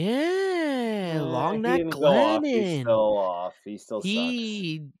 Yeah, long He neck didn't go off. He's Glennon. still off. He still sucks.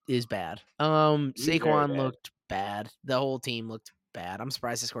 He is bad. He's very Saquon bad. looked bad. The whole team looked bad. I'm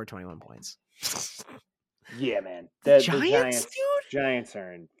surprised they scored 21 points. Yeah, man. The The Giants, dude? Giants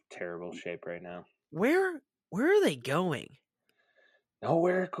are in terrible shape right now. Where are they going?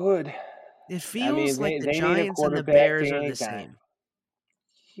 Nowhere good. It I mean, feels like the they need a Giants and the quarterback. Bears They are the ain't got. same.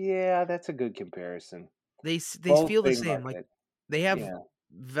 Yeah, that's a good comparison. They Both feel the big same. Like market. they have Yeah.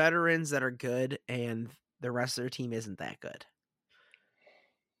 veterans that are good, and the rest of their team isn't that good.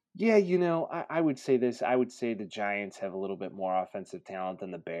 Yeah, I would say this. I would say the Giants have a little bit more offensive talent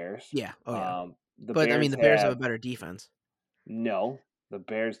than the Bears. Yeah. Oh yeah. The But I mean, Bears the Bears have a have better defense. no. The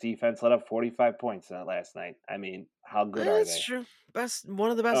Bears defense let up 45 points last night. I mean, how good are That's they? true.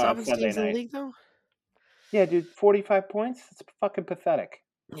 One of the best offense Sunday teams in the night. league, though. Yeah, dude, 45 points? It's fucking pathetic.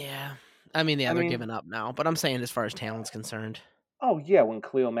 Yeah. I mean, yeah, I they're mean, giving up now, but I'm saying as far as talent's concerned. oh yeah, when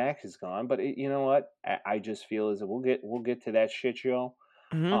Khalil Mack is gone, but you know what? I just feel as we'll get to that shit show.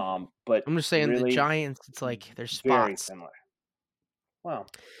 hmm But I'm just saying the really, Giants. It's like there's very spots. similar. Well,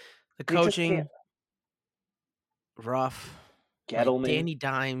 The they just can't. coaching rough. Like Gettleman, Danny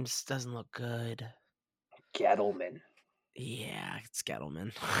Dimes doesn't look good. Gettleman, Yeah, it's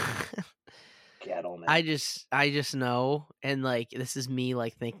Gettleman. Gettleman. I just know, and like this is me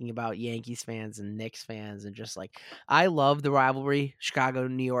like thinking about Yankees fans and Knicks fans, and just like I love the rivalry, Chicago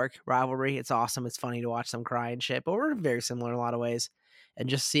New York rivalry. It's awesome. It's funny to watch them cry and shit, but we're very similar in a lot of ways. And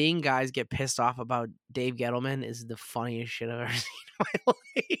just seeing guys get pissed off about Dave Gettleman is the funniest shit I've ever seen in my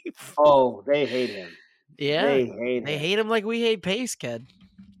life. Oh, they hate him. Yeah, They hate they him. hate him like we hate Pace, kid.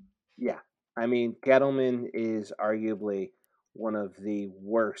 Yeah, I mean, Gettleman is arguably one of the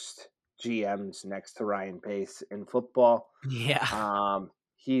worst GMs next to Ryan Pace in football. Yeah,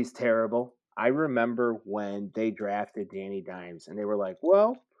 He's terrible. I remember when they drafted Danny Dimes, and they were like,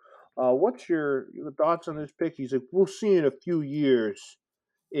 "Well, what's your thoughts on this pick?" He's like, "We'll see in a few years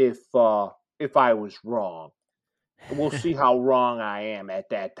if I was wrong. We'll see how wrong I am at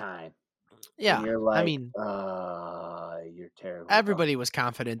that time." and Yeah, you're I like, mean, you're terribly wrong. everybody was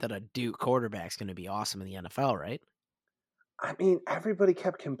confident that a Duke quarterback's going to be awesome in the NFL, right? I mean, everybody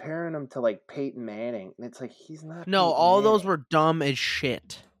kept comparing him to like Peyton Manning, and it's like he's not No, Peyton all those Manning. were dumb as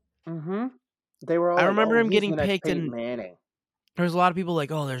shit. They were all I like, remember "Oh, him he's getting the next picked, Peyton and Manning." there was a lot of people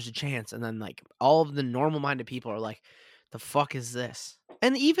like, "Oh, there's a chance," and then like all of the normal-minded people are like, "The fuck is this?"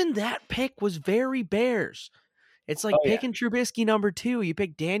 And even that pick was very Bears. It's Oh like yeah, picking Trubisky number 2. You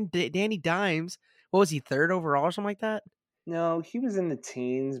pick Danny Dimes. What was he, 3rd overall or something like that? no, he was in the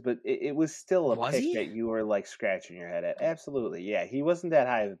teens, but it was still a Was pick he? that you were like scratching your head at. Absolutely, yeah, he wasn't that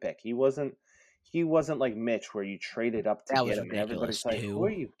high of a pick. He wasn't like Mitch, where you traded up to That get was him, and ridiculous everybody's like, "Who are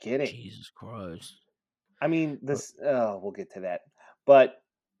too. you getting?" Jesus Christ. I mean, But this. Oh, we'll get to that, but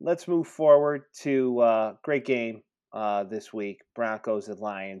let's move forward to great game this week. Broncos and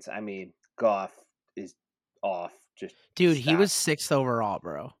Lions. I mean, Goff is off. Just dude, he stop. was 6th overall,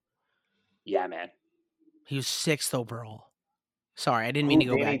 bro. Yeah, man. He was 6th overall. Sorry, I didn't mean to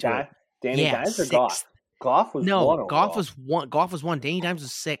Who? go Danny back to it. Dimes? Danny Yeah, Dimes or Goff? 6th. Goff was No, one overall. Goff was 1. Danny Dimes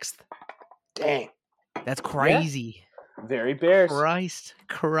was 6th. Dang. That's Yeah. crazy. Very Bears. Christ.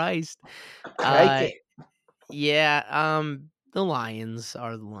 Uh, Crikey. yeah, the Lions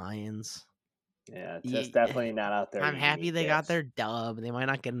are the Lions. Yeah, it's just Ye definitely not out there I'm eating happy they got kneecaps. their dub. They might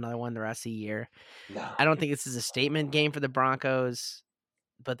not get another one the rest of the year. No. I don't think this is a statement game for the Broncos,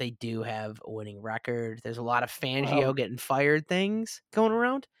 but they do have a winning record. There's a lot of Fangio Well, getting fired things going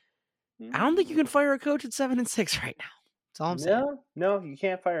around. I don't think you mm, can fire a coach at 7-6 right now. That's all I'm saying. no, you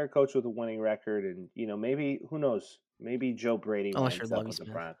can't fire a coach with a winning record, and maybe who knows? Maybe Joe Brady Unless you're winds up Lovey with the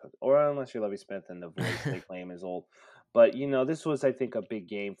Smith. Broncos, or unless you're Lovey Smith and the voice they claim is old. But this was, I think, a big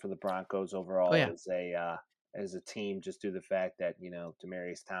game for the Broncos Oh overall yeah. as a team, just due to the fact that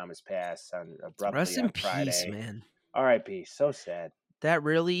Demaryius Thomas passed abruptly Rest in on peace, Friday. man. R.I.P. So sad. That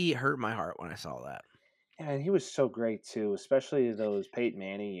really hurt my heart when I saw that. Yeah, and he was so great too, especially those Peyton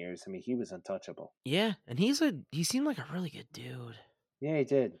Manning years. I mean, he was untouchable. Yeah, and he seemed like a really good dude. Yeah, he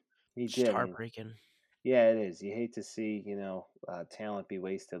did. He Just did, and heartbreaking. yeah, it is. You hate to see, talent be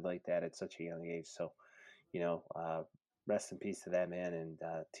wasted like that at such a young age. So, you know, uh, rest in peace to that man, and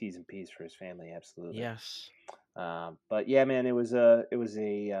T's and P's for his family. Absolutely. Yes. But yeah, man, it was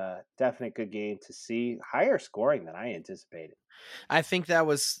a definite good game to see. Higher scoring than I anticipated. I think that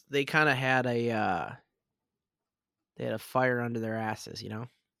was they kind of had a fire under their asses,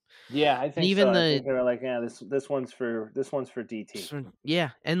 Yeah, I And think so. even I the think they were like, yeah, this one's for DT.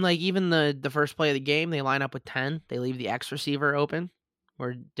 yeah, and like even the first play of the game, they line up with 10. They leave the X receiver open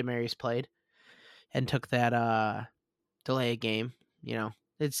where Demarius played and took that delay a game,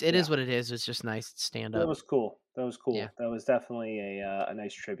 It Yeah, is what it is. It's just nice to stand that up. was cool. That was Yeah. cool. That was definitely a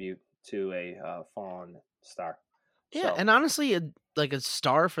nice tribute to a fallen star. Yeah, So and honestly, like a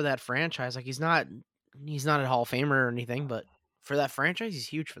star for that franchise. Like he's not a Hall of Famer or anything, but for that franchise, he's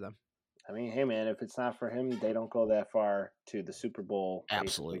huge for them. I mean, hey man, if it's not for him, they don't go that far to the Super Bowl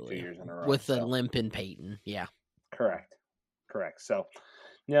basically two Absolutely. years in a row. With the So limp and Peyton. Yeah. correct, correct. So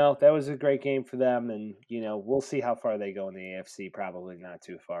no, that was a great game for them, and we'll see how far they go in the AFC. Probably not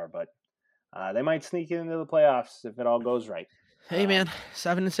too far, but they might sneak into the playoffs if it all goes right. Hey man,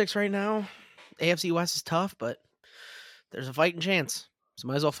 7-6 right now. AFC West is tough, but there's a fighting chance. So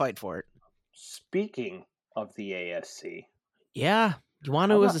might as well fight for it. Speaking of the AFC, Yeah. You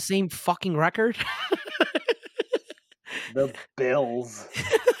want how to is about the same fucking record? the Bills?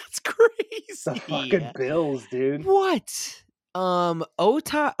 That's The crazy. fucking Bills, dude. What?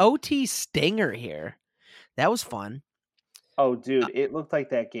 OT Stinger here. That was fun. Oh, Uh, dude, it looked like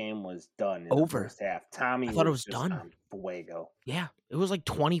that game was done in the over. first half. I Tommy thought it was was just done. on fuego. Yeah. It was like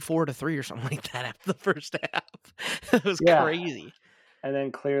 24-3 or something like that after the first half. It was Yeah, crazy. and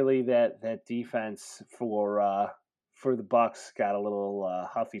then clearly that defense for the Bucks got a little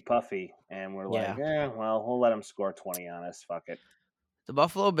huffy puffy, and we're like, Yeah. well, we'll let them score 20 on us. Fuck it. The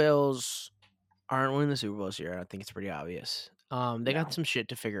Buffalo Bills aren't winning the Super Bowl this year. I think it's pretty obvious. They got No, some shit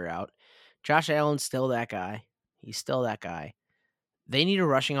to figure out. Josh Allen's still that guy. He's still that guy. They need a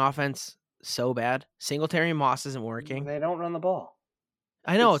rushing offense so bad. Singletary and Moss isn't working. they don't run the ball.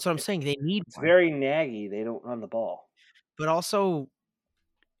 I know, It's that's what I'm saying. They need it's one. very naggy. They don't run the ball. But also,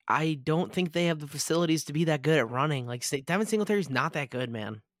 I don't think they have the facilities to be that good at running. Like, Devin Singletary's not that good,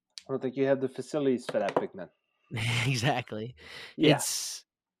 man. I don't think you have the facilities for that, big man. Exactly. Yeah,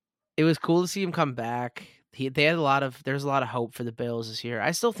 It was cool to see him come back. There's a lot of hope for the Bills this year.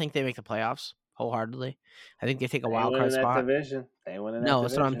 I still think they make the playoffs wholeheartedly. I think they take a they ain't wild winning card that spot. division. They ain't winning that No,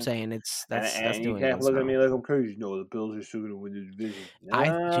 that's what I'm division. saying. It's And that's and you doing can't against look at them. me like I'm crazy. No, the Bills are still gonna win the division. No,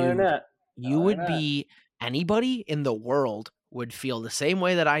 they're Dude, not. you No, they're would not. be anybody in the world would feel the same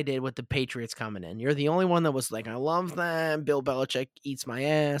way that I did with the Patriots coming in. You're the only one that was like, I love them. Bill Belichick eats my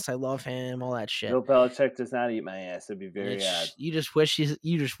ass. I love him. All that shit. Bill Belichick does not eat my ass. It'd be very odd. You just wish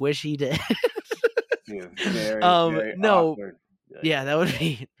he did. Be very, very no. awkward. Yeah, that would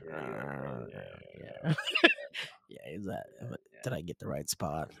be. Yeah. Yeah, is that? Did I get the right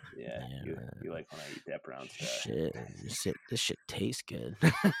spot? Yeah. You like when I eat that brown stuff. Shit, this shit tastes good.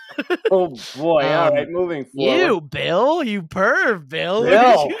 Oh boy! All right, moving forward. You, Bill, you perv, Bill.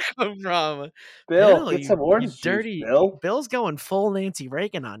 Where did you come from? Bill, get some orange juice, dirty. Bill. Bill's going full Nancy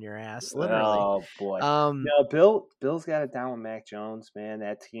Reagan on your ass, literally. Oh boy! Bill's got it down with Mac Jones, man.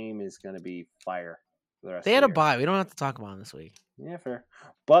 That team is going to be fire. They had a bye. We don't have to talk about them this week. Yeah, fair.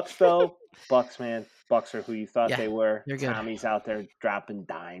 Bucks though, man. Bucks are who you thought they were. They're good. Tommy's out there dropping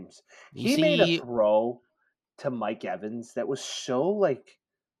dimes. He made a throw to Mike Evans that was so like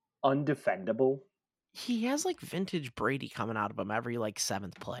undefendable. He has like vintage Brady coming out of him every like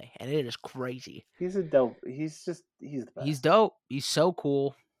seventh play, and it is crazy. He's a dope. He's the best. He's dope. He's so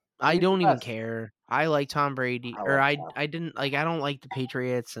cool. I don't even care. I like Tom Brady, I don't like the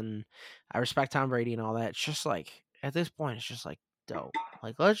Patriots, and I respect Tom Brady and all that. It's just like at this point, it's just like dope.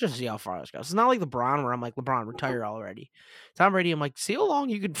 Like, let's just see how far this goes. It's not like LeBron, where I'm like, LeBron, retire already. Tom Brady, I'm like, see how long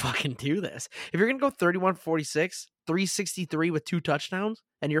you can fucking do this. If you're gonna go 31-46, 363 with 2 touchdowns,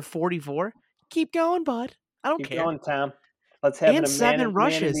 and you're 44, keep going, bud. I don't care. Keep going, Tom. Let's have a man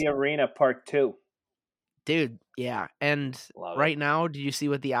in the arena part 2. Dude, yeah. And right now, did you see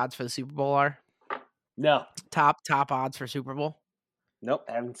what the odds for the Super Bowl are? No. Top odds for Super Bowl? Nope,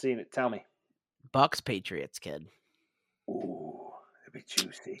 haven't seen it. Tell me. Bucks Patriots, kid. Ooh, that'd be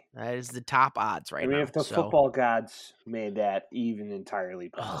juicy. That is the top odds right now. If the football gods made that even entirely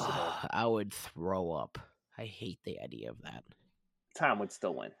possible, I would throw up. I hate the idea of that. Tom would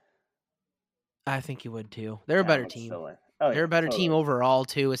still win. I think he would too. They're a better team. They're a better team overall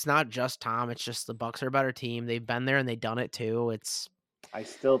too. It's not just Tom. It's just the Bucks are a better team. They've been there and they've done it too. I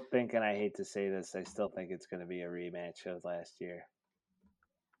still think, and I hate to say this, I still think it's going to be a rematch of last year.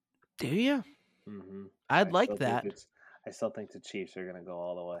 Do you? Mm-hmm. I'd like that. I still think the Chiefs are going to go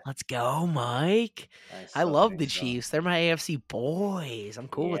all the way. Let's go, Mike. I love the Chiefs. They're my AFC boys. I'm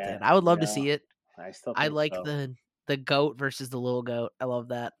cool with it. I would love to see it. I like the goat versus the little goat. I love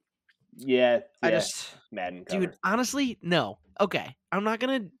that. Yeah. I just Madden cover. Dude, honestly, no. Okay. I'm not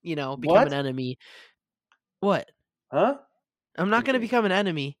gonna, become an enemy. What? Huh? I'm not gonna become an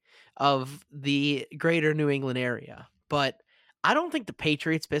enemy of the greater New England area. But I don't think the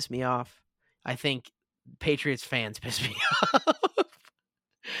Patriots piss me off. I think Patriots fans piss me off.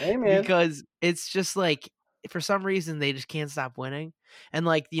 Hey, man. Because it's just like, for some reason, they just can't stop winning. And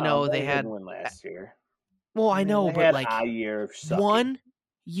like, they had win last year. Well, I know, they but had like a year of sucking. 1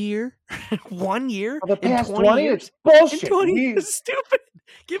 year, 1 year, the past in 20 years, it's bullshit. 20 years, stupid.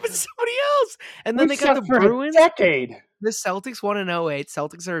 Give it to somebody else. And then they got the Bruins. A decade. The Celtics won in 08.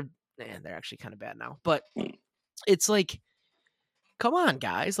 Celtics are, they're actually kind of bad now. But it's like, come on,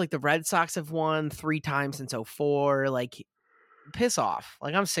 guys. Like, the Red Sox have won 3 times since 04. Like, piss off.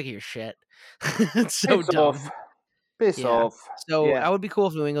 Like, I'm sick of your shit. It's so dumb. Piss off. So I would be cool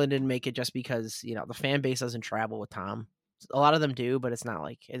if New England didn't make it, just because, the fan base doesn't travel with Tom. A lot of them do, but it's not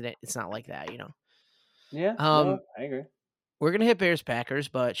like that, Yeah. I agree. We're gonna hit Bears Packers,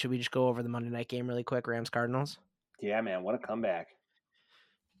 but should we just go over the Monday night game really quick? Rams Cardinals. Yeah, man, what a comeback.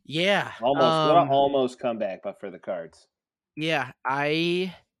 Yeah, almost comeback, but for the Cards. Yeah,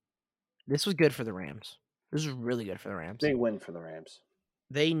 this was good for the Rams. This was really good for the Rams. Big win for the Rams.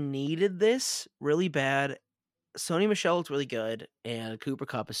 They needed this really bad. Sony Michel looks really good, and Cooper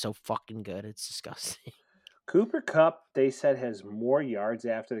Kupp is so fucking good. It's disgusting. Cooper Kupp, they said, has more yards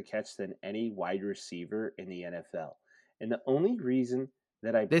after the catch than any wide receiver in the NFL. And the only reason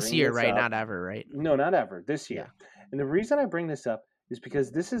that I bring this year, right? Up, not ever, right? No, not ever. This year. Yeah. And the reason I bring this up is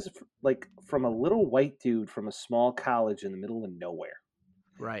because this is like from a little white dude from a small college in the middle of nowhere.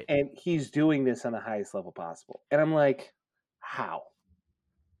 Right. And he's doing this on the highest level possible. And I'm like, how?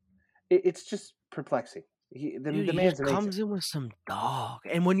 It's just perplexing. The man comes in with some dog.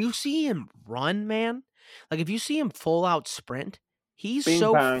 And when you see him run, man, like if you see him full out sprint, he's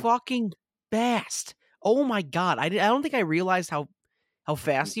fucking fast. Oh my God. I don't think I realized how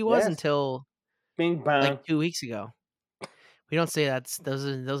fast he was until like 2 weeks ago. We don't say that. Those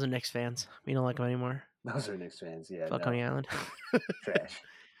are Knicks fans. We don't like them anymore. Those are Knicks fans, yeah. Fuck Coney Island. Trash.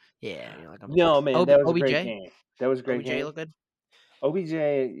 Yeah, you like them. No, man, that was a great game. That was a great game. OBJ look good? OBJ,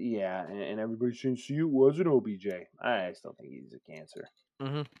 yeah, and everybody saying, see, it wasn't OBJ. I still think he's a cancer.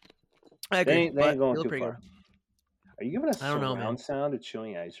 Mm-hmm. I agree. They ain't going too far. Good. Are you giving us surround sound of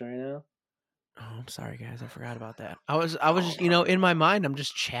chewing ice right now? Oh, I'm sorry, guys. I forgot about that. I was just, in my mind, I'm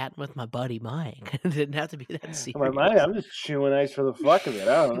just chatting with my buddy Mike. It didn't have to be that In my mind, serious. I'm just chewing ice for the fuck of it.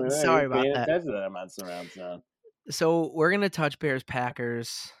 I don't know. Sorry You're about paying that. attention that I'm on surround sound. So we're gonna touch Bears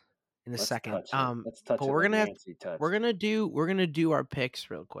Packers in a Let's second. touch it. Let's touch But it we're like gonna Nancy touched. we're gonna do our picks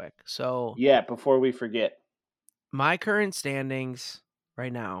real quick. So Yeah, before we forget. my current standings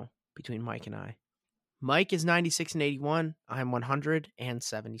right now between Mike and I. Mike is 96 and 81. I'm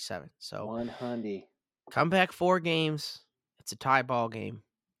 177. So 100. come back 4 games. It's a tie ball game.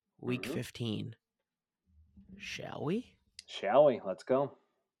 Week Mm-hmm. 15. Shall we? Shall we? Let's go.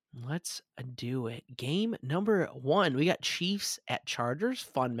 Let's do it. Game number 1. We got Chiefs at Chargers.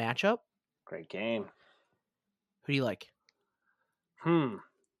 Fun matchup. Great game. Who do you like?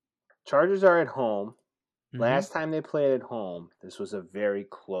 Chargers are at home. Mm-hmm. Last time they played at home, this was a very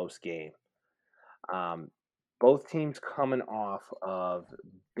close game. Both teams coming off of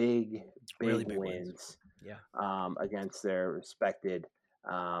big Really big wins. wins Yeah. against their respected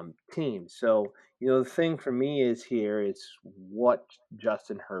teams. So, the thing for me is what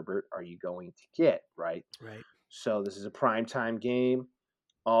Justin Herbert are you going to get, right? Right. So this is a primetime game.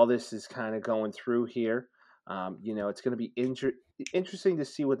 All this is kind of going through here. It's going to be interesting to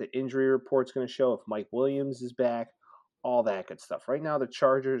see what the injury report's going to show, if Mike Williams is back, all that good stuff. Right now, the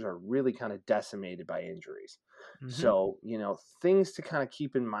Chargers are really kind of decimated by injuries. Mm-hmm. So, things to kind of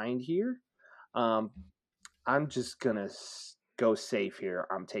keep in mind here. I'm just going to go safe here.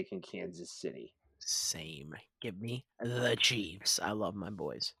 I'm taking Kansas City. Same. Give me the Chiefs. I love my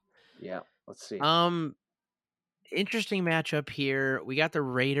boys. Yeah, let's see. Interesting matchup here. We got the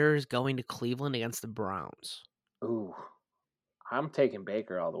Raiders going to Cleveland against the Browns. Ooh, I'm taking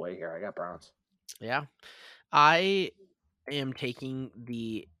Baker all the way here. I got Browns. Yeah. I am taking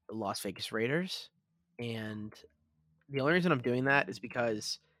the Las Vegas Raiders, and the only reason I'm doing that is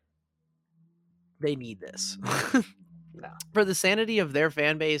because they need this. No. For the sanity of their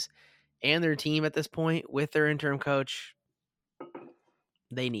fan base and their team at this point with their interim coach,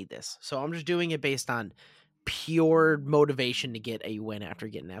 they need this. So I'm just doing it based on pure motivation to get a win after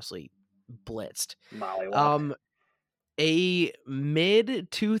getting absolutely blitzed. Mollywop. A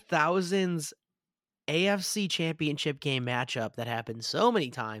mid 2000s AFC championship game matchup that happened so many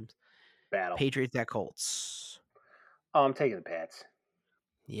times. Battle. Patriots at Colts. Oh, I'm taking the Pats.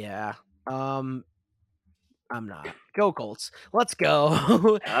 Yeah. I'm not. Go Colts. Let's go.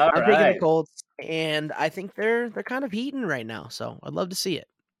 I'm taking the Colts, and I think they're kind of heating right now. So I'd love to see it.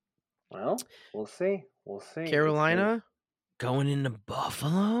 Well, we'll see. We'll see. Carolina going into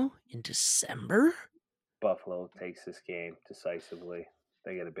Buffalo in December. Buffalo takes this game decisively.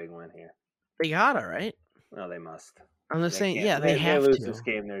 They get a big win here. They gotta, right? No, they must. I'm just saying, yeah, they have lose to. this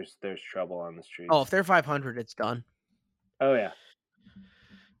game. There's trouble on the streets. Oh, if they're 500, it's done. Oh yeah.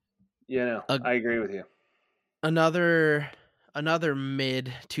 I agree with you. Another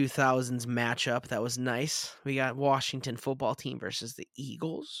mid 2000s matchup that was nice. We got Washington football team versus the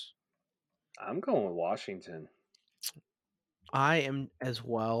Eagles. I'm going with Washington. I am as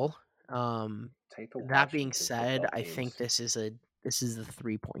well. Take the that being Washington said, football I teams. think this is a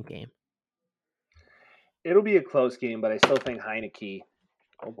 3-point game. It'll be a close game, but I still think Heineke.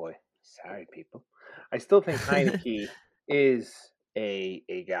 Oh boy, sorry people. I still think Heineke is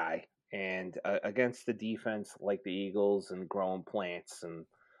a guy, and against the defense like the Eagles and growing plants and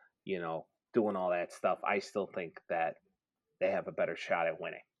doing all that stuff, I still think that they have a better shot at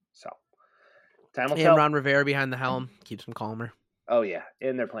winning. So time will tell. Ron Rivera behind the helm keeps them calmer. Oh yeah,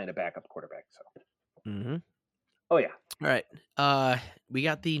 and they're playing a backup quarterback. So. Mm-hmm. Oh yeah. All right. We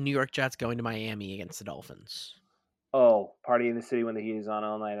got the New York Jets going to Miami against the Dolphins. Oh, party in the city when the heat is on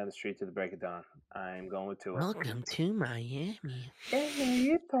all night on the streets at the break of dawn. I'm going with Tua. Welcome to Miami.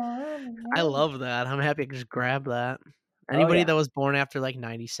 I love that. I'm happy I could just grab that. Anybody that was born after like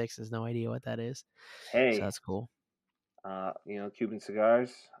 96 has no idea what that is. Hey, so that's cool. Cuban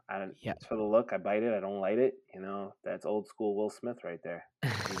cigars. Yeah. It's for the look. I bite it. I don't light it. That's old school Will Smith right there.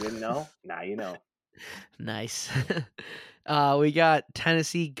 You didn't know? Now you know. Nice. We got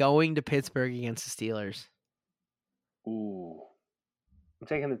Tennessee going to Pittsburgh against the Steelers. Ooh. I'm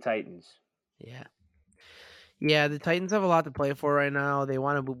taking the Titans. Yeah. Yeah, the Titans have a lot to play for right now. They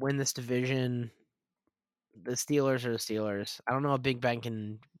want to win this division. The Steelers are the Steelers. I don't know if Big Ben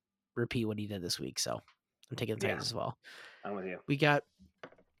can repeat what he did this week, so I'm taking the Titans as well. I'm with you. We got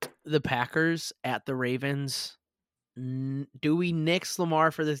the Packers at the Ravens. Do we nix Lamar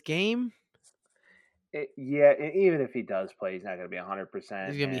for this game? Even if he does play, he's not going to be 100%.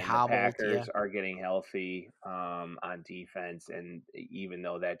 He's going to be hobbled. The Packers are getting healthy on defense, and even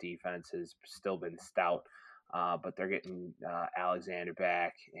though that defense has still been stout, but they're getting Alexander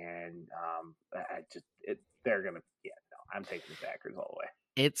back, and they're gonna. Yeah, no, I'm taking the Packers all the way.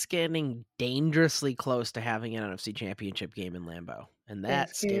 It's getting dangerously close to having an NFC Championship game in Lambeau, and It's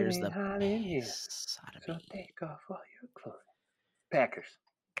that scares getting the hot in here, piss out of so me. take off all your clothes. Packers,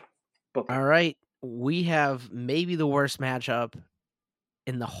 book it. All right, we have maybe the worst matchup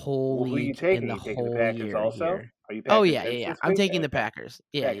in the whole Well, who you league in taking? the You taking the whole Packers year also? here. Are you Oh Packers yeah, Vince yeah. this I'm week? taking the Okay, Packers.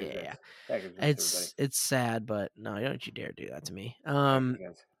 Yeah, Packers yeah, yeah. Vince. Packers Vince, everybody. It's sad, but no, don't you dare do that to me. Packers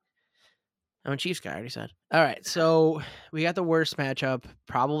Vince. I'm a Chiefs guy, I already said. All right, so we got the worst matchup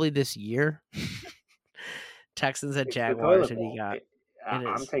probably this year. Texans at It's the Jaguars. toilet Who do you bowl. got? It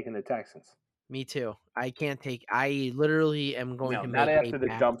I'm is. taking the Texans. Me too. I literally am going No, to not make a after the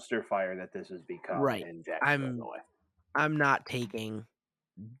pact. dumpster fire that this has become Right. in Jacksonville. No way. I'm not taking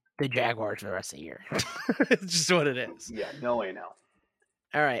the Jaguars for the rest of the year. It's just what it is. Yeah, no way, no.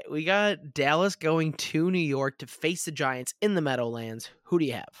 All right, we got Dallas going to New York to face the Giants in the Meadowlands. Who do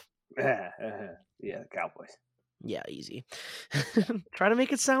you have? Yeah, the Cowboys. Yeah, easy. Try to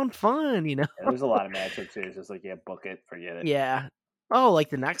make it sound fun, Yeah, there's a lot of matchups here. It's just like, yeah, book it, forget it. Yeah. Oh, like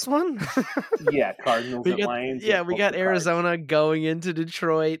the next one? Yeah, Cardinals and Lions. we book got the Cards. Arizona going into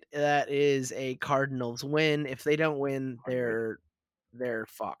Detroit. That is a Cardinals win. If they don't win, they're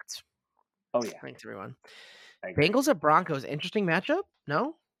fucked. Oh yeah. Thanks everyone. I agree. Bengals at Broncos, interesting matchup?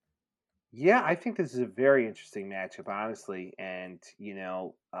 No? Yeah, I think this is a very interesting matchup, honestly. And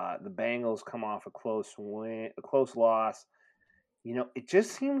the Bengals come off a close win, a close loss. It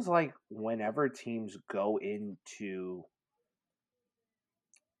just seems like whenever teams go into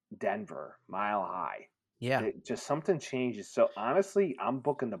Denver, Mile High, Yeah. just something changes. So honestly, I'm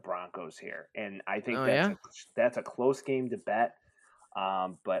booking the Broncos here, and I think that's a close game to bet.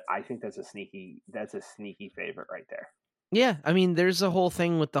 But I think that's a sneaky favorite right there. Yeah, I mean, there's a whole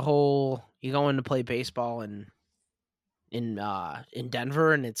thing with the whole you go in to play baseball in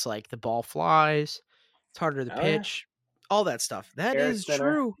Denver, and it's like the ball flies, it's harder to pitch, all that stuff. That is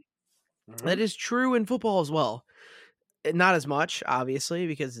true. Mm-hmm. That is true in football as well. Not as much, obviously,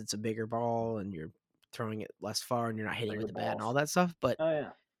 because it's a bigger ball and you're throwing it less far and you're not hitting with the bat and all that stuff. But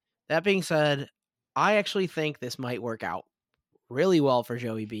that being said, I actually think this might work out really well for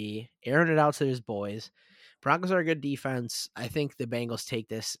Joey B. Airing it out to his boys. Broncos are a good defense. I think the Bengals take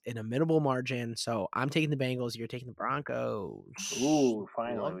this in a minimal margin. So I'm taking the Bengals. You're taking the Broncos. Ooh,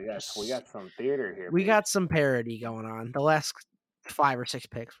 finally we got some theater here. We got some parity going on. The last 5 or 6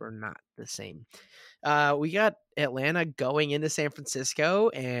 picks were not the same. We got Atlanta going into San Francisco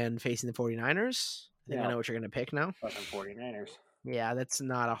and facing the 49ers. I think I know what you're going to pick now. Fucking 49ers. Yeah, that's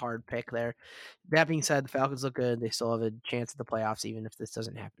not a hard pick there. That being said, the Falcons look good. They still have a chance at the playoffs, even if this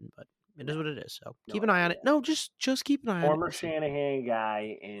doesn't happen. But it is what it is. So keep an eye on it. No, just keep an eye on it. Former Shanahan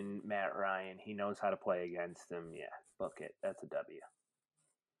guy in Matt Ryan. He knows how to play against him. Yeah, book it. That's a W.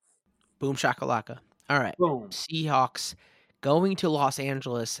 Boom shakalaka. All right. Boom. Seahawks going to Los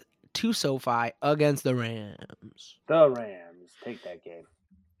Angeles to SoFi against the Rams. The Rams take that game.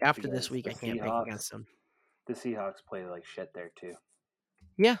 After this week, I can't pick against them. The Seahawks play like shit there too.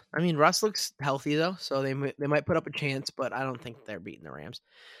 Yeah, I mean Russ looks healthy though, so they might put up a chance, but I don't think they're beating the Rams.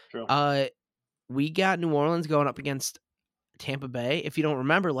 True. We got New Orleans going up against Tampa Bay. If you don't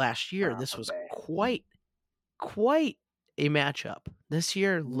remember last year, this was quite a matchup. This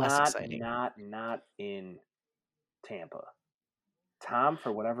year, less exciting. Not in Tampa. Tom,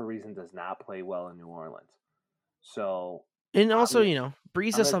 for whatever reason, does not play well in New Orleans. So, and also,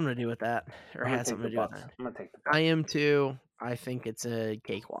 Breeze has something to do with that, or had something to do with that. I'm gonna take the Bucs. I am too. I think it's a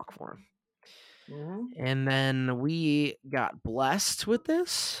cakewalk for him. Mm-hmm. And then we got blessed with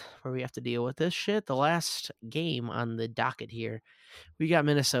this, where we have to deal with this shit. The last game on the docket here, we got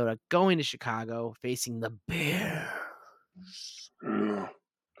Minnesota going to Chicago, facing the Bears.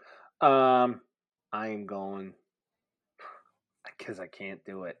 I am going because I can't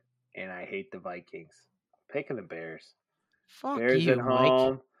do it, and I hate the Vikings. I'm picking the Bears. Fuck Bears you, at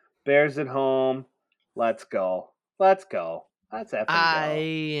home. Mike. Bears at home. Let's go. Let's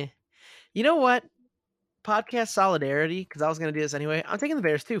effing go. You know what? Podcast solidarity, because I was going to do this anyway. I'm taking the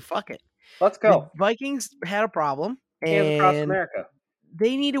Bears too. Fuck it. Let's go. The Vikings had a problem. Hands across America.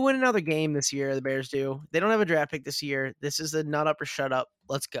 They need to win another game this year, the Bears do. They don't have a draft pick this year. This is a nut up or shut up.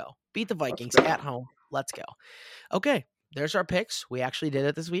 Let's go. Beat the Vikings at home. Let's go. Okay, there's our picks. We actually did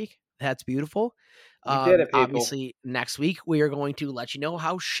it this week. That's beautiful. We did it, people. Obviously, next week we are going to let you know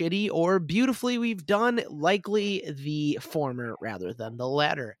how shitty or beautifully we've done, likely the former rather than the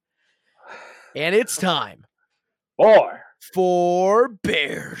latter. And it's time for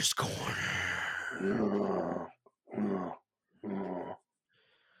Bears Corner.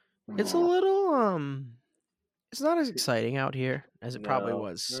 It's a little It's not as exciting out here as it probably No,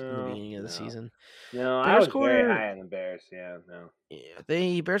 was in the no, beginning of the no, season. no. I Bears was very corner, high on the Bears. Yeah, no. yeah,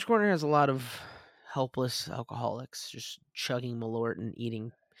 they Bears corner has a lot of helpless alcoholics just chugging Malort and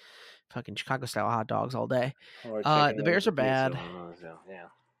eating fucking Chicago style hot dogs all day. Or chicken The wings Bears are and pizza. bad. So, yeah,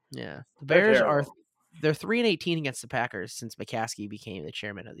 Yeah, the they're Bears are terrible. they're 3-18 against the Packers since McCaskey became the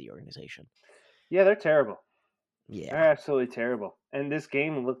chairman of the organization. Yeah, they're terrible. They're Yeah, absolutely terrible. And this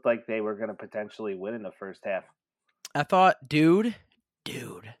game looked like they were going to potentially win in the first half. I thought, dude,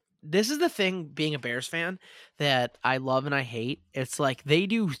 this is the thing. Being a Bears fan that I love and I hate. It's like they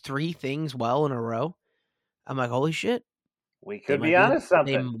do three things well in a row. I'm like, holy shit, We they could might be be the onto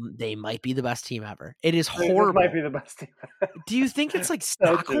something. they might be the best team ever. It is This might horrible. be the best team. Do you think it's like So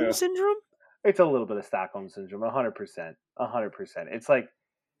Stockholm true. syndrome? It's a little bit of Stockholm syndrome, 100%. 100%. It's like,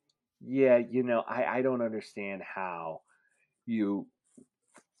 yeah, I don't understand how you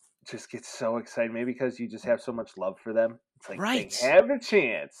just get so excited. Maybe because you just have so much love for them. It's like they Right. have a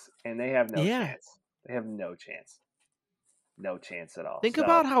chance, and they have no Yeah. chance. They have no chance. No chance at all. Think So,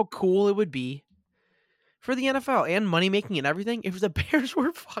 about how cool it would be for the NFL and money making and everything if the Bears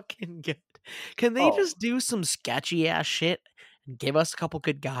were fucking good. Can they oh, just do some sketchy ass shit and give us a couple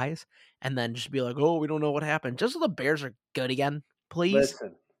good guys and then just be like, oh, we don't know what happened? Just so the Bears are good again, please.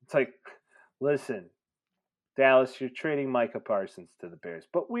 listen. It's like, listen, Dallas, you're trading Micah Parsons to the Bears,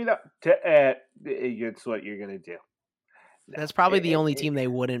 but we don't. It's what you're gonna do. No, That's probably the only team they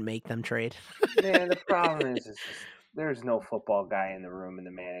wouldn't make them trade. man. The problem is just there's no football guy in the room in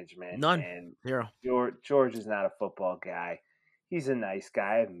the management, None. and Zero. George is not a football guy. He's a nice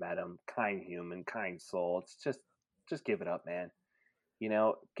guy. I've met him, kind human, kind soul. It's just give it up, man.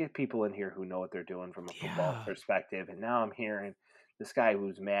 Get people in here who know what they're doing from a football Yeah. perspective. And now I'm hearing this guy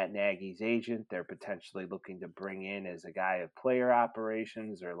who's Matt Nagy's agent, they're potentially looking to bring in as a guy of player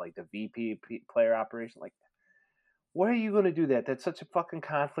operations or like the VP player operation. Like, what are you going to do that? That's such a fucking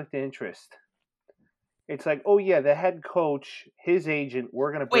conflict of interest. It's like, oh yeah, the head coach, his agent,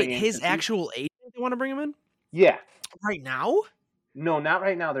 we're going to bring Wait, in his because he, actual agent, they want to bring him in yeah, right now? no, not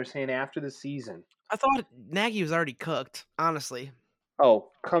right now. They're saying after the season. I thought Nagy was already cooked, honestly.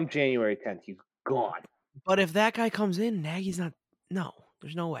 Oh, come January 10th, he's gone. But if that guy comes in, Nagy's not. No,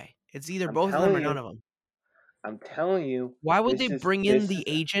 there's no way. It's either I'm both of them or telling none you, of them. I'm telling you, Why would they this is bring in this the is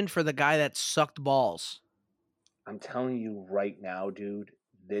agent for the guy that sucked balls? I'm telling you right now, dude,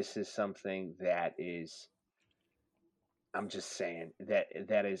 this is something that is I'm just saying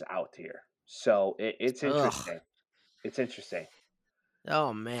that is out here. So it's Ugh. interesting. It's interesting.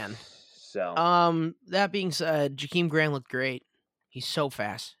 Oh man. So That being said, Jakeem Grant looked great. He's so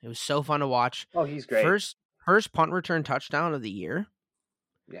fast. It was so fun to watch. oh, he's great. First punt return touchdown of the year.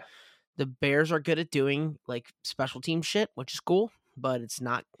 Yeah. The Bears are good at doing like special team shit, which is cool, but it's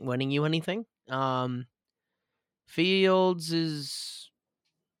not winning you anything. Fields is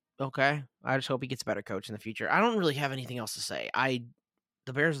okay. I just hope he gets a better coach in the future. I don't really have anything else to say.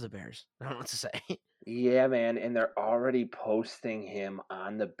 The Bears are the Bears. I don't know what to say. Yeah, man, and they're already posting him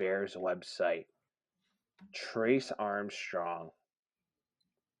on the Bears website. Trace Armstrong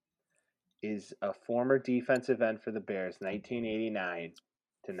is a former defensive end for the Bears, 1989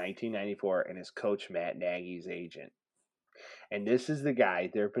 to 1994, and is Coach Matt Nagy's agent. And this is the guy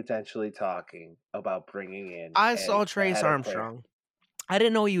they're potentially talking about bringing in I as saw the Trace head of player. Armstrong. I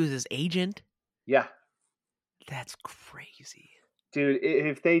didn't know he was his agent. Yeah, That's crazy. dude,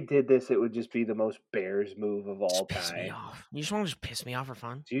 if they did this, it would just be the most Bears move of all Just piss me time. off. You just want to just piss me off for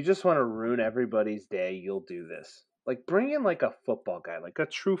fun? Do you just want to ruin everybody's day? You'll do this. Like, bring in like a football guy, like a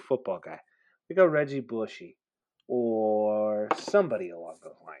true football guy, like a Reggie Bushy or somebody along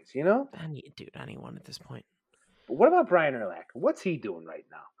those lines, you know? Anyone at this point. But what about Brian Urlacher? What's he doing right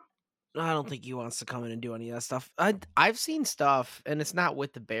now? I don't think he wants to come in and do any of that stuff. I've seen stuff, and it's not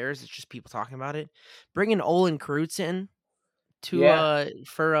with the Bears. It's just people talking about it. Bringing Olin Kreutz in to Yeah,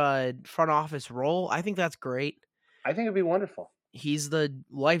 for a front office role. I think that's great. I think it'd be wonderful. He's the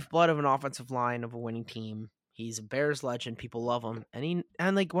lifeblood of an offensive line of a winning team. He's a Bears legend. People love him, and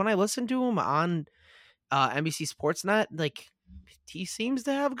like when I listen to him on NBC Sportsnet, like he seems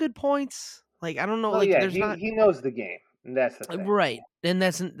to have good points. Like I don't know, Well, like yeah, there's he not he knows the game, and that's the thing. right, and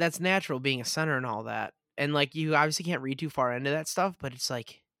that's natural being a center and all that, and like you obviously can't read too far into that stuff, but it's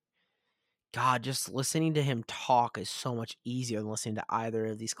like God, just listening to him talk is so much easier than listening to either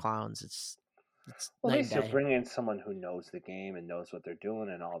of these clowns. It's Well, at night and least they're day. bringing in someone who knows the game and knows what they're doing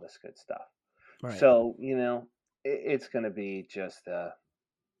and all this good stuff. Right. So it's going to be just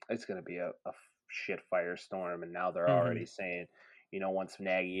it's going to be a shit firestorm, and now they're Hmm. already saying, once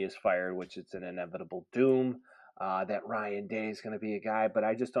Nagy is fired, which it's an inevitable doom, that Ryan Day is going to be a guy, but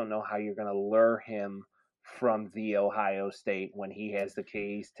I just don't know how you're going to lure him from the Ohio State when he has the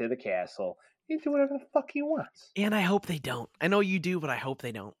keys to the castle. He can do whatever the fuck he wants. And I hope they don't. I know you do, but I hope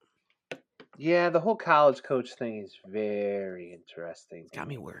they don't. Yeah, the whole college coach thing is very interesting It's to got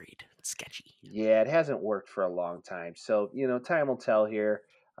me me. worried. It's sketchy. Yeah, it hasn't worked for a long time. So, time will tell here.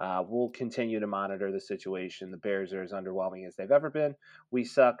 We'll continue to monitor the situation. The Bears are as underwhelming as they've ever been. We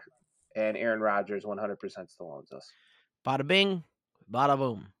suck, and Aaron Rodgers 100% still owns us. Bada bing, bada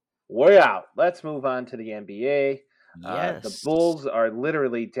boom. We're out. Let's move on to the NBA. The Yes. Bulls are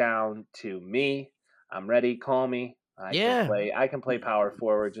literally down to me. I'm ready. Call me. I can Yeah. play. I can play power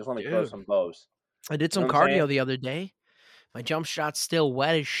forward. Just let me throw Dude. some bows. I did You know some what I'm saying? cardio the other day. My jump shot's still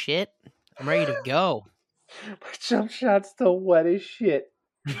wet as shit. I'm ready to go. My jump shot's still wet as shit.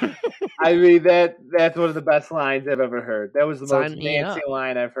 I mean that's one of the best lines I've ever heard. That was the most Sign me fancy up.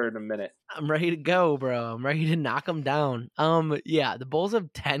 line I've heard in a minute. I'm ready to go, bro. I'm ready to knock them down. Yeah, the Bulls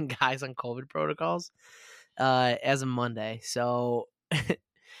have 10 guys on COVID protocols as of Monday. So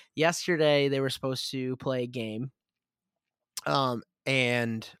yesterday they were supposed to play a game.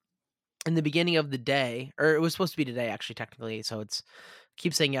 And in the beginning of the day, or it was supposed to be today actually technically, so it's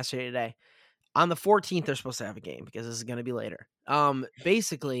keep saying yesterday today. On the 14th they're supposed to have a game because this is going to be later.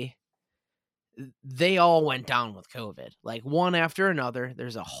 Basically they all went down with COVID, like one after another.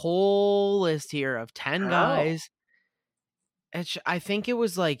 There's a whole list here of 10 How? guys. I think it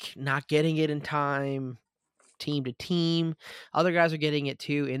was like not getting it in time, team to team. Other guys are getting it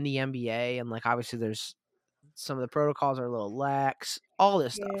too in the NBA, and like obviously there's some of the protocols are a little lax. All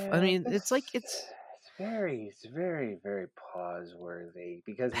this stuff. I Yeah, mean, it's like it's very, very pause worthy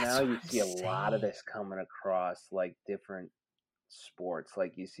because now that's what you I'm see a lot of saying. this coming across like different sports.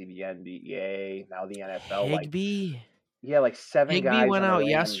 Like you see the NBA, now the NFL, like Higby. yeah, like seven Higby guys went on the out Rams.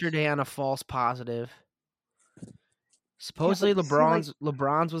 yesterday on a false positive. Yeah, Supposedly but see, like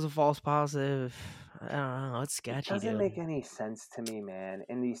LeBron's was a false positive. I don't know. It's it sketchy, doesn't dude. make any sense to me, man.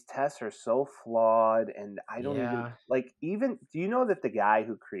 And these tests are so flawed, and I don't even Yeah. like. Even do you know that the guy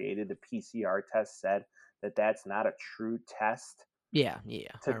who created the PCR test said that that's not a true test Yeah,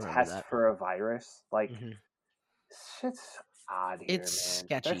 yeah. to I remember test that. for a virus? Like, Mhm. shit's odd It's here,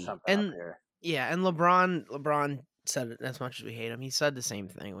 man. There's sketchy. something up And here. yeah, and LeBron said it as much as we hate him. He said the same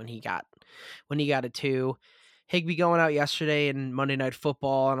thing when he got it too. Higby going out yesterday in Monday Night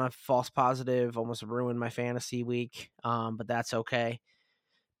Football on a false positive almost ruined my fantasy week. But that's okay.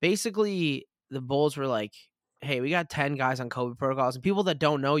 Basically, the Bulls were like, "Hey, we got 10 guys on COVID protocols, and people that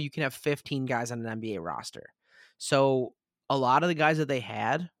don't know, you can have 15 guys on an NBA roster." So a lot of the guys that they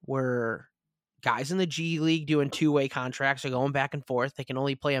had were guys in the G League doing two-way contracts or going back and forth. They can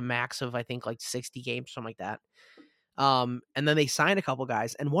only play a max of I think like 60 games, something like that. And then they signed a couple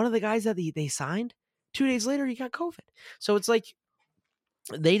guys, and one of the guys that they signed 2 days later he got COVID. So it's like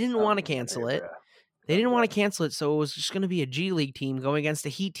they didn't want to Something's up cancel here, it. bro. They didn't Something's want up. to cancel it, so it was just going to be a G League team going against a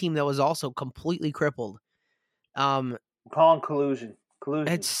Heat team that was also completely crippled. Um, I'm calling collusion.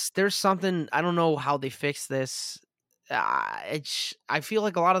 Collusion. there's something I don't know how they fixed this. I feel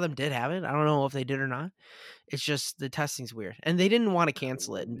like a lot of them did have it. I don't know if they did or not. It's just the testing's weird, and they didn't want to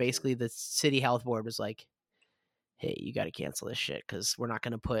cancel it. And Collusion. basically, the city health board was like, "Hey, you got to cancel this shit because we're not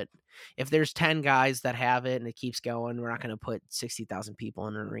going to put if there's 10 guys that have it and it keeps going, we're not going to put 60,000 people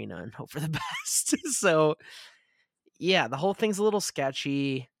in an arena and hope for the best." So yeah, the whole thing's a little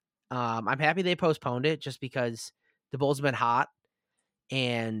sketchy. I'm happy they postponed it just because the Bulls have been hot,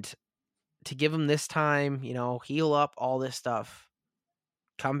 and to give them this time, heal up, all this stuff,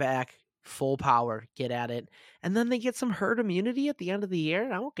 come back, full power, get at it, and then they get some herd immunity at the end of the year.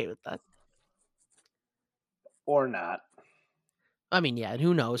 And I'm okay with that. Or not. I mean, yeah, and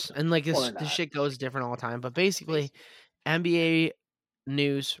who knows? And like Or this not. shit goes different all the time. But basically, NBA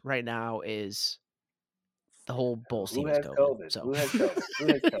news right now is the whole Bulls Who team is has COVID. COVID? So Who has COVID? Who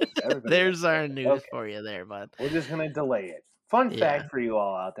has COVID? Everybody has there's our COVID. news Okay. for you there, bud. We're just going to delay it. Fun Yeah, fact for you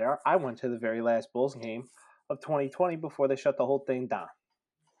all out there, I went to the very last Bulls game of 2020 before they shut the whole thing down.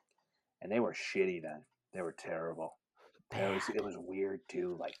 And they were shitty then. They were terrible. It bad, was weird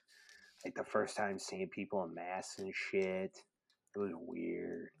too. Like the first time seeing people in masks and shit. It was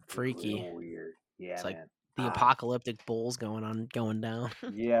weird. It was freaky. real weird. Yeah, It's like man. the Odd. apocalyptic bulls going down.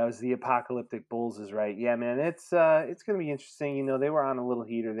 Yeah, it was the apocalyptic bulls is right. Yeah, man, it's gonna be interesting. They were on a little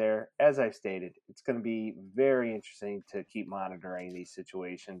heater there. As I stated, it's gonna be very interesting to keep monitoring these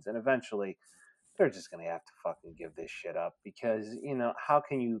situations, and eventually they're just gonna have to fucking give this shit up because how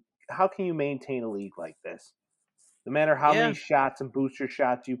can you maintain a league like this? No matter how many Yeah, shots and booster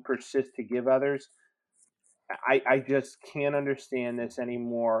shots you persist to give others, I just can't understand this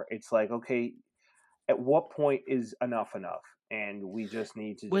anymore. It's like, okay, at what point is enough enough? and we just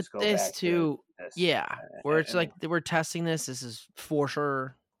need to With just go this back to too, this. yeah, where it's I mean, like we're testing this. This is for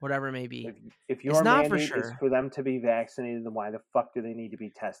sure, whatever it may be. if It's your not for mandate is sure. for them to be vaccinated, then why the fuck do they need to be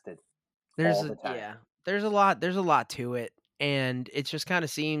tested all the time? There's a lot to it, and it just kind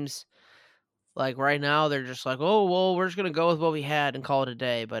of seems like right now they're just like, oh well, we're just gonna go with what we had and call it a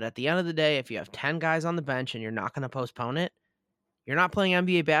day. But at the end of the day, if you have 10 guys on the bench and you're not gonna postpone it, you're not playing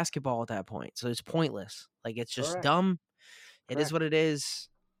NBA basketball at that point. So it's pointless. Like it's just Correct. dumb. It is Correct. what it is.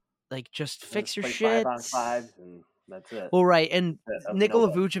 Like just We'll fix just your play five shit. on fives, and that's it. Well, right, and Of Nikola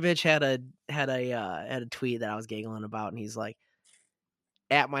nobody. Vucevic had a tweet that I was giggling about, and he's like,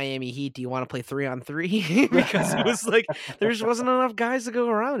 "At Miami Heat, do you want to play 3-on-3?" Because it was like there just wasn't enough guys to go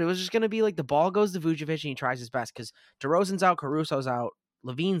around. It was just gonna be like the ball goes to Vucevic and he tries his best because DeRozan's out, Caruso's out,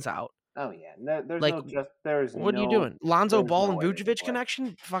 Levine's out. Oh yeah, no, Like, what are you doing? Lonzo there's Ball no and way they can Vucevic play.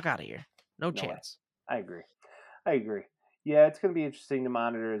 connection? Fuck out of here. No No way. chance. I agree. I agree. Yeah, it's going to be interesting to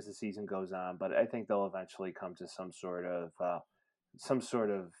monitor as the season goes on, but I think they'll eventually come to some sort of middle Something's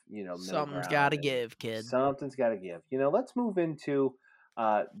ground, gotta and give, kid. something's got to give. Let's move into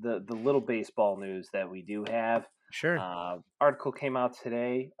the little baseball news that we do have. Sure. Article came out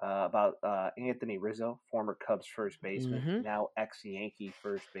today about Anthony Rizzo, former Cubs first baseman, Mm-hmm. now ex-Yankee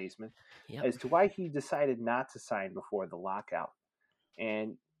first baseman, Yep. as to why he decided not to sign before the lockout.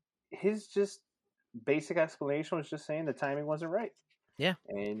 And his just basic explanation was just saying the timing wasn't right, Yeah.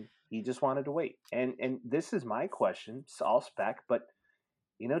 and he just wanted to wait. And this is my question, it's all spec, but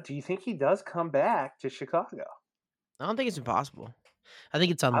do you think he does come back to Chicago? I don't think it's impossible. I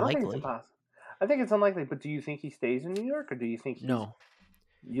think it's I don't think it's unlikely. impossible. I think it's unlikely, but do you think he stays in New York, or do you think No.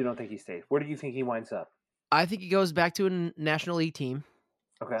 you don't think he stays? Where do you think he winds up? I think he goes back to a National League team.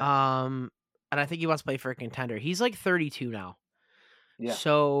 Okay. Um, and I think he wants to play for a contender. He's like 32 now. Yeah.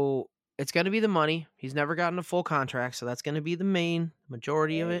 So it's going to be the money. He's never gotten a full contract, so that's going to be the main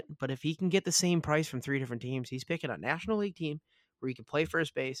majority of Right. it. But if he can get the same price from 3 different teams, he's picking a National League team where he can play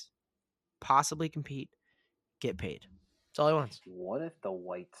first base, possibly compete, get paid. That's all he wants. What if the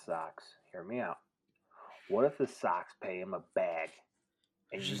White Sox, hear me out, what if the Sox pay him a bag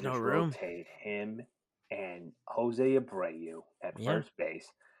and There's you just no just room. rotate him and Jose Abreu at Yeah. first base?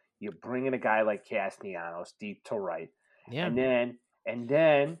 You bring in a guy like Castellanos deep to right, Yeah. and then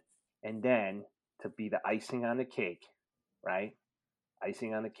to be the icing on the cake, right?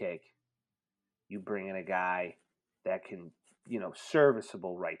 Icing on the cake. You bring in a guy that can,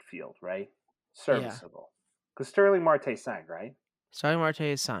 serviceable right field, right? Yeah. Serviceable. Because Sterling Marte signed, right? Starling Marte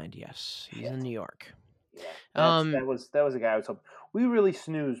is signed. Yes. He's in Shit. New York. Yeah, Um, that was a guy I was hoping. We really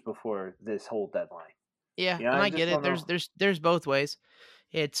snoozed before this whole deadline. yeah, and I I just get it. don't There's know. there's there's both ways.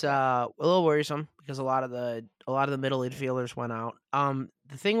 It's Yeah, a little worrisome because a lot of the middle infielders went out.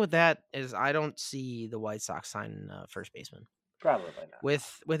 The thing with that is I don't see the White Sox signing a first baseman. probably not.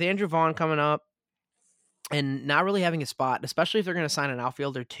 With Andrew Vaughn coming up and not really having a spot, especially if they're going to sign an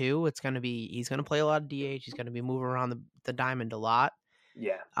outfielder too, he's going to play a lot of DH. He's going to be moving around the diamond a lot.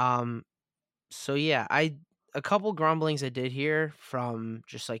 Yeah, Um, So yeah, a couple grumblings I did hear from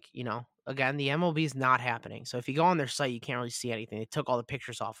just like, again, the MLB is not happening. So if you go on their site, you can't really see anything. They took all the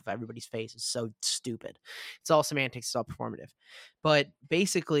pictures off of everybody's face. It's so stupid. It's all semantics, it's all performative. But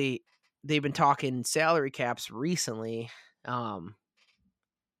basically, they've been talking salary caps recently.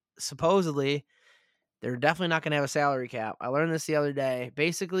 Supposedly, they're definitely not going to have a salary cap. I learned this the other day.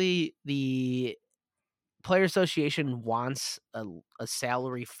 Basically, the Player Association wants a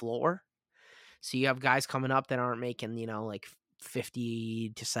salary floor. So you have guys coming up that aren't making, like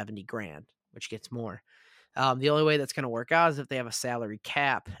 50 to 70 grand, which gets more. The only way that's going to work out is if they have a salary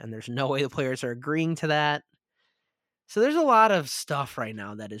cap, and there's no way the players are agreeing to that. So there's a lot of stuff right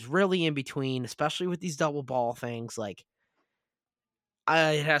now that is really in between, especially with these double ball things. Like,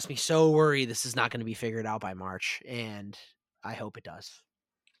 it has me so worried this is not going to be figured out by March, and I hope it does.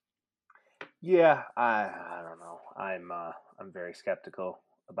 yeah. I don't know. I'm very skeptical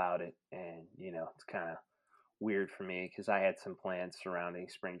about it, and it's kind of weird for me because I had some plans surrounding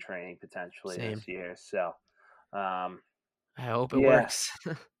spring training potentially Same. this year. So, um, I hope it yeah, works.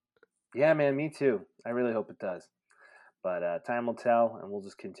 yeah, man, me too. I really hope it does. But time will tell, and we'll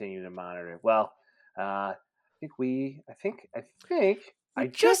just continue to monitor it. Well, I We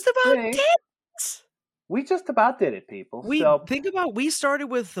just just about think did. we just about did it, people. So We started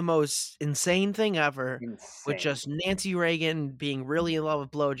with the most insane thing ever, with insane. just Nancy Reagan being really in love with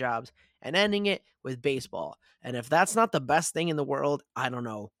blowjobs, and ending it with baseball. And if that's not the best thing in the world, I don't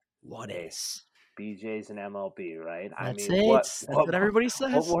know what Hey, is. BJ's and MLB, right? I That's mean, it. That's what everybody what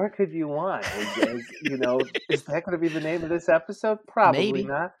says. more could you want? Is that going to be the name of this episode? Probably Maybe.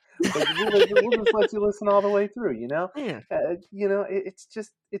 not. But we'll just let you listen all the way through. Yeah.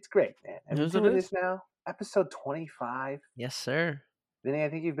 It's great, man. And we're Here's what doing it this is. now, episode 25. Yes, sir. Vinny, I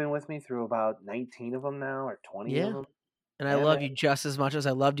think you've been with me through about 19 of them now, or 20 of Yeah. them. And I Yeah, love man. you just as much as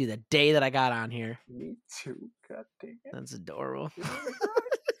I loved you the day that I got on here. Me too. God dang it. That's adorable. You're gonna cry.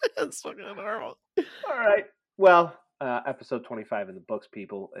 That's fucking adorable. All right. Well, episode 25 in the books,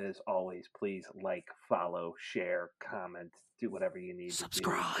 people. As always, please like, follow, share, comment, do whatever you need to do.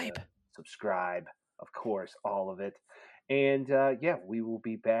 Subscribe. Subscribe, of course, all of it. And yeah, we will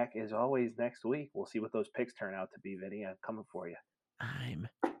be back as always next week. We'll see what those picks turn out to be, Vinny. I'm coming for you. I'm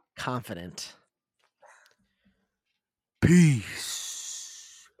confident. Peace.